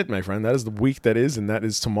 That is it, my friend. That is the week that is, and that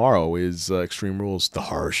is tomorrow is Extreme Rules, the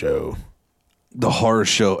horror show. The horror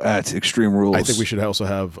show at Extreme Rules. I think we should also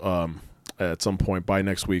have, at some point by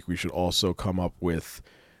next week, we should also come up with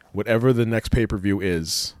whatever the next pay-per-view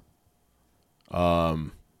is.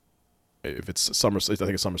 If it's SummerSlam, I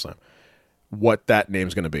think it's SummerSlam, what that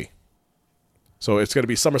name's going to be. So it's going to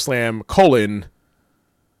be SummerSlam :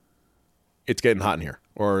 It's Getting Hot in Here.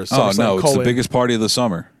 Or SummerSlam : it's the biggest party of the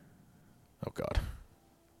summer. Oh, God.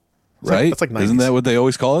 Right? That's like 90s. Isn't that what they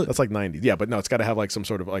always call it? That's like 90s. Yeah, but no, it's got to have like some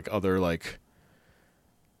sort of like other like.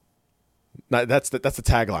 That's the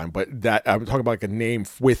tagline, but that I'm talking about like a name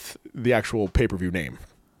with the actual pay-per-view name,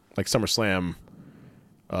 like SummerSlam.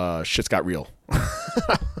 Shit's got real.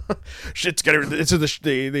 Shit's gonna. This is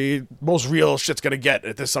the most real shit's gonna get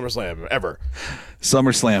at this SummerSlam ever.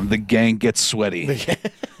 SummerSlam. The gang gets sweaty.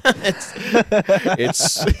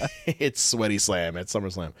 It's Sweaty Slam at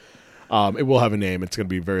SummerSlam. It will have a name. It's gonna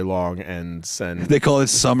be very long and they call it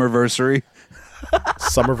Summerversary.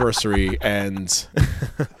 Summerversary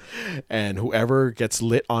and whoever gets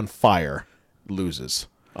lit on fire loses.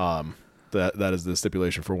 That is the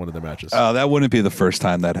stipulation for one of the matches. That wouldn't be the first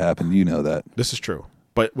time that happened. You know that. This is true,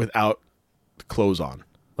 but without clothes on.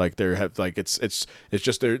 Like they have, like it's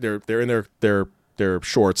just they're in their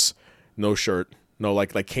shorts, no shirt, no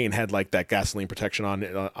like Kane had like that gasoline protection on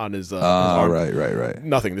his arm. Right.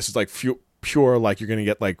 Nothing. This is like pure like you're gonna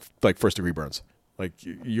get like first degree burns. Like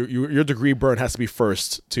your degree burn has to be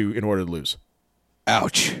first in order to lose.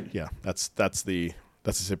 Ouch. Yeah, that's the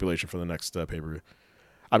stipulation for the next pay-per-view.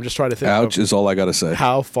 I'm just trying to think. Ouch is all I gotta say.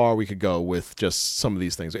 How far we could go with just some of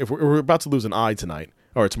these things. If we're about to lose an eye tonight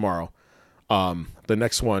or tomorrow, the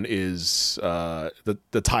next one is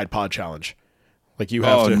the Tide Pod challenge. Like you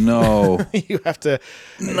have to. No. You have to.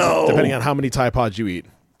 No. Depending on how many Tide Pods you eat,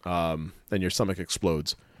 then your stomach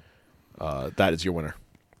explodes. That is your winner.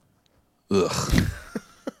 Ugh.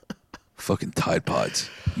 Fucking Tide Pods.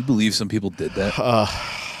 You believe some people did that?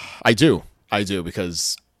 I do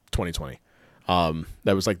because 2020.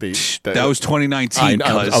 That was like that was 2019.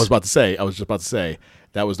 I was about to say. I was just about to say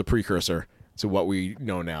that was the precursor to what we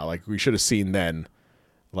know now. Like we should have seen then.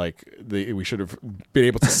 Like we should have been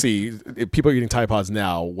able to see if people are eating Tide Pods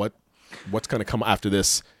now. What's going to come after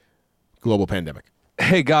this global pandemic?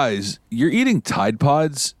 Hey guys, you're eating Tide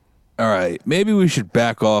Pods. All right, maybe we should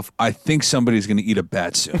back off. I think somebody's going to eat a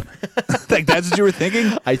bat soon. Like that's what you were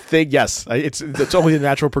thinking? I think yes. It's only the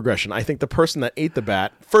natural progression. I think the person that ate the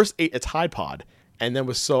bat first ate a Tide Pod and then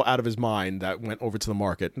was so out of his mind that went over to the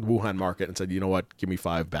Wuhan market, and said, "You know what? Give me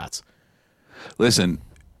 5 bats." Listen,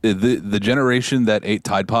 the generation that ate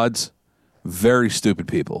Tide Pods, very stupid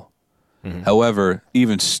people. Mm-hmm. However,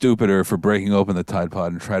 even stupider for breaking open the Tide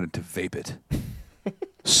Pod and trying to vape it.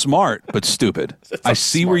 Smart, but stupid. I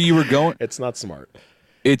see where you were going. It's not smart.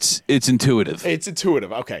 It's intuitive. It's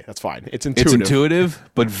intuitive. Okay, that's fine. It's intuitive. It's intuitive,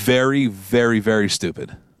 but very, very, very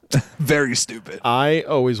stupid. Very stupid. I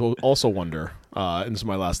always will also wonder, and this is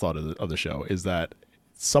my last thought of the show, is that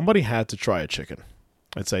somebody had to try a chicken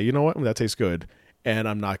and say, you know what, that tastes good, and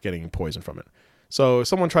I'm not getting poison from it. So if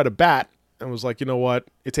someone tried a bat and was like, you know what,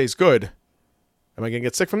 it tastes good, am I going to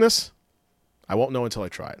get sick from this? I won't know until I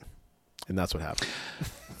try it. And that's what happened.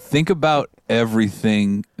 Think about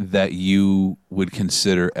everything that you would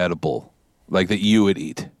consider edible, like that you would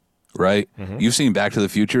eat, right? Mm-hmm. You've seen Back to the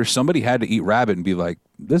Future. Somebody had to eat rabbit and be like,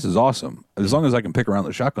 this is awesome, as long as I can pick around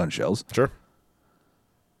the shotgun shells. Sure.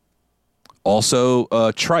 Also,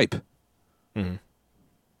 tripe. Mm-hmm.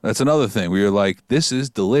 That's another thing where you're like, this is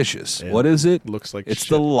delicious. Yeah. What is it? Looks like it's shit.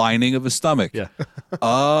 The lining of a stomach. Yeah.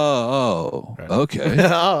 Oh, right. Okay.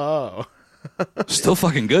 Oh. Still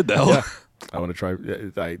fucking good, though. Yeah. I want to try.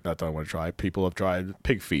 Not that I want to try. People have tried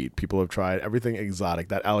pig feet. People have tried everything exotic.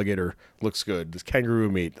 That alligator looks good. This kangaroo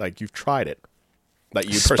meat. Like, you've tried it. That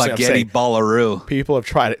you personally spaghetti ballaroo. People have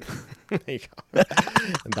tried it. There you go.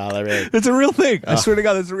 Ballaroo. It's a real thing. I swear to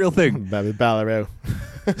God, it's a real thing. Ballaroo.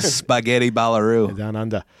 Spaghetti ballaroo. Down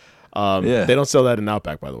under. Yeah. They don't sell that in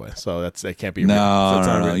Outback, by the way. So that can't be real.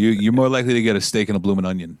 No. You're more likely to get a steak and a bloomin'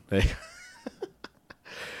 onion.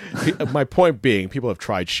 My point being, people have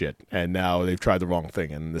tried shit, and now they've tried the wrong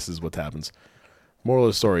thing, and this is what happens. Moral of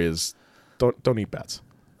the story is, don't eat bats.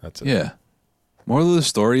 That's it. Yeah. Moral of the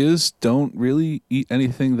story is, don't really eat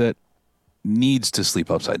anything that needs to sleep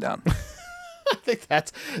upside down. I think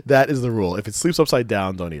that is the rule. If it sleeps upside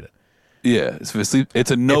down, don't eat it. Yeah,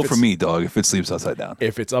 it's a no for me, dog. If it sleeps upside down,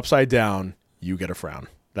 if it's upside down, you get a frown.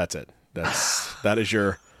 That's it. That is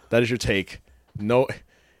your take. No,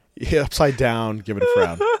 upside down, give it a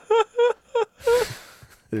frown.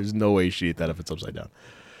 There's no way you should eat that if it's upside down.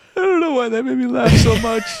 I don't know why that made me laugh so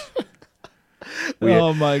much.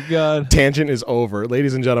 Oh my God! Tangent is over,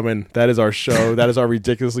 ladies and gentlemen. That is our show. That is our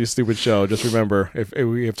ridiculously stupid show. Just remember, if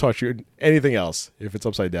we have taught you anything else, if it's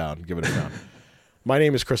upside down, give it a frown. My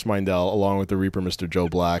name is Chris Mindell, along with the Reaper, Mr. Joe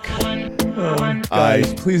Black.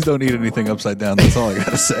 Guys, please don't eat anything upside down. That's all I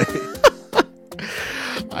gotta say.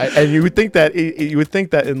 And you would think that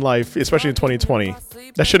in life, especially in 2020,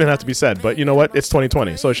 that shouldn't have to be said. But you know what? It's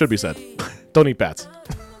 2020, so it should be said. Don't eat bats.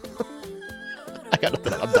 I got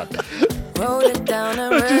nothing. I'm done.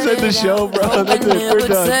 Let's just end the show, bro. That's it. We're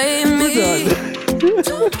done.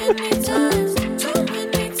 Too many times.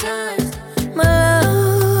 My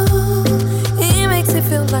love, he makes it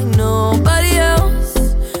feel like nobody else.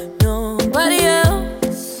 But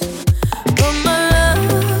my love,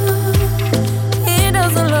 he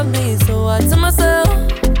doesn't love me, so I tell myself,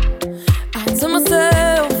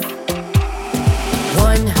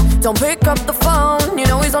 one, don't pick up the phone. You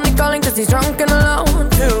know he's only calling 'cause he's drunk and alone.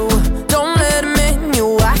 2, don't let him in.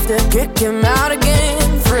 You have to kick him out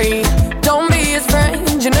again. 3, don't be his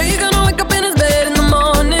friend. You know you're gonna wake up in his bed in the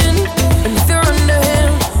morning, and if you're under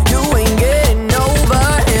him, you ain't getting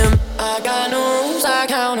over him. I got no rules, I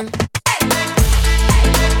count him.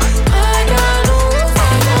 I got no rules,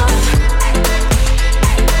 I count him.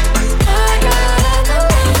 I got no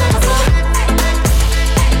rules, I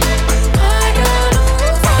got no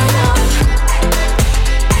rules, I count him.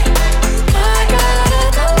 I got no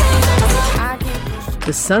rules, I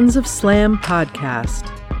The Sons of Slam podcast.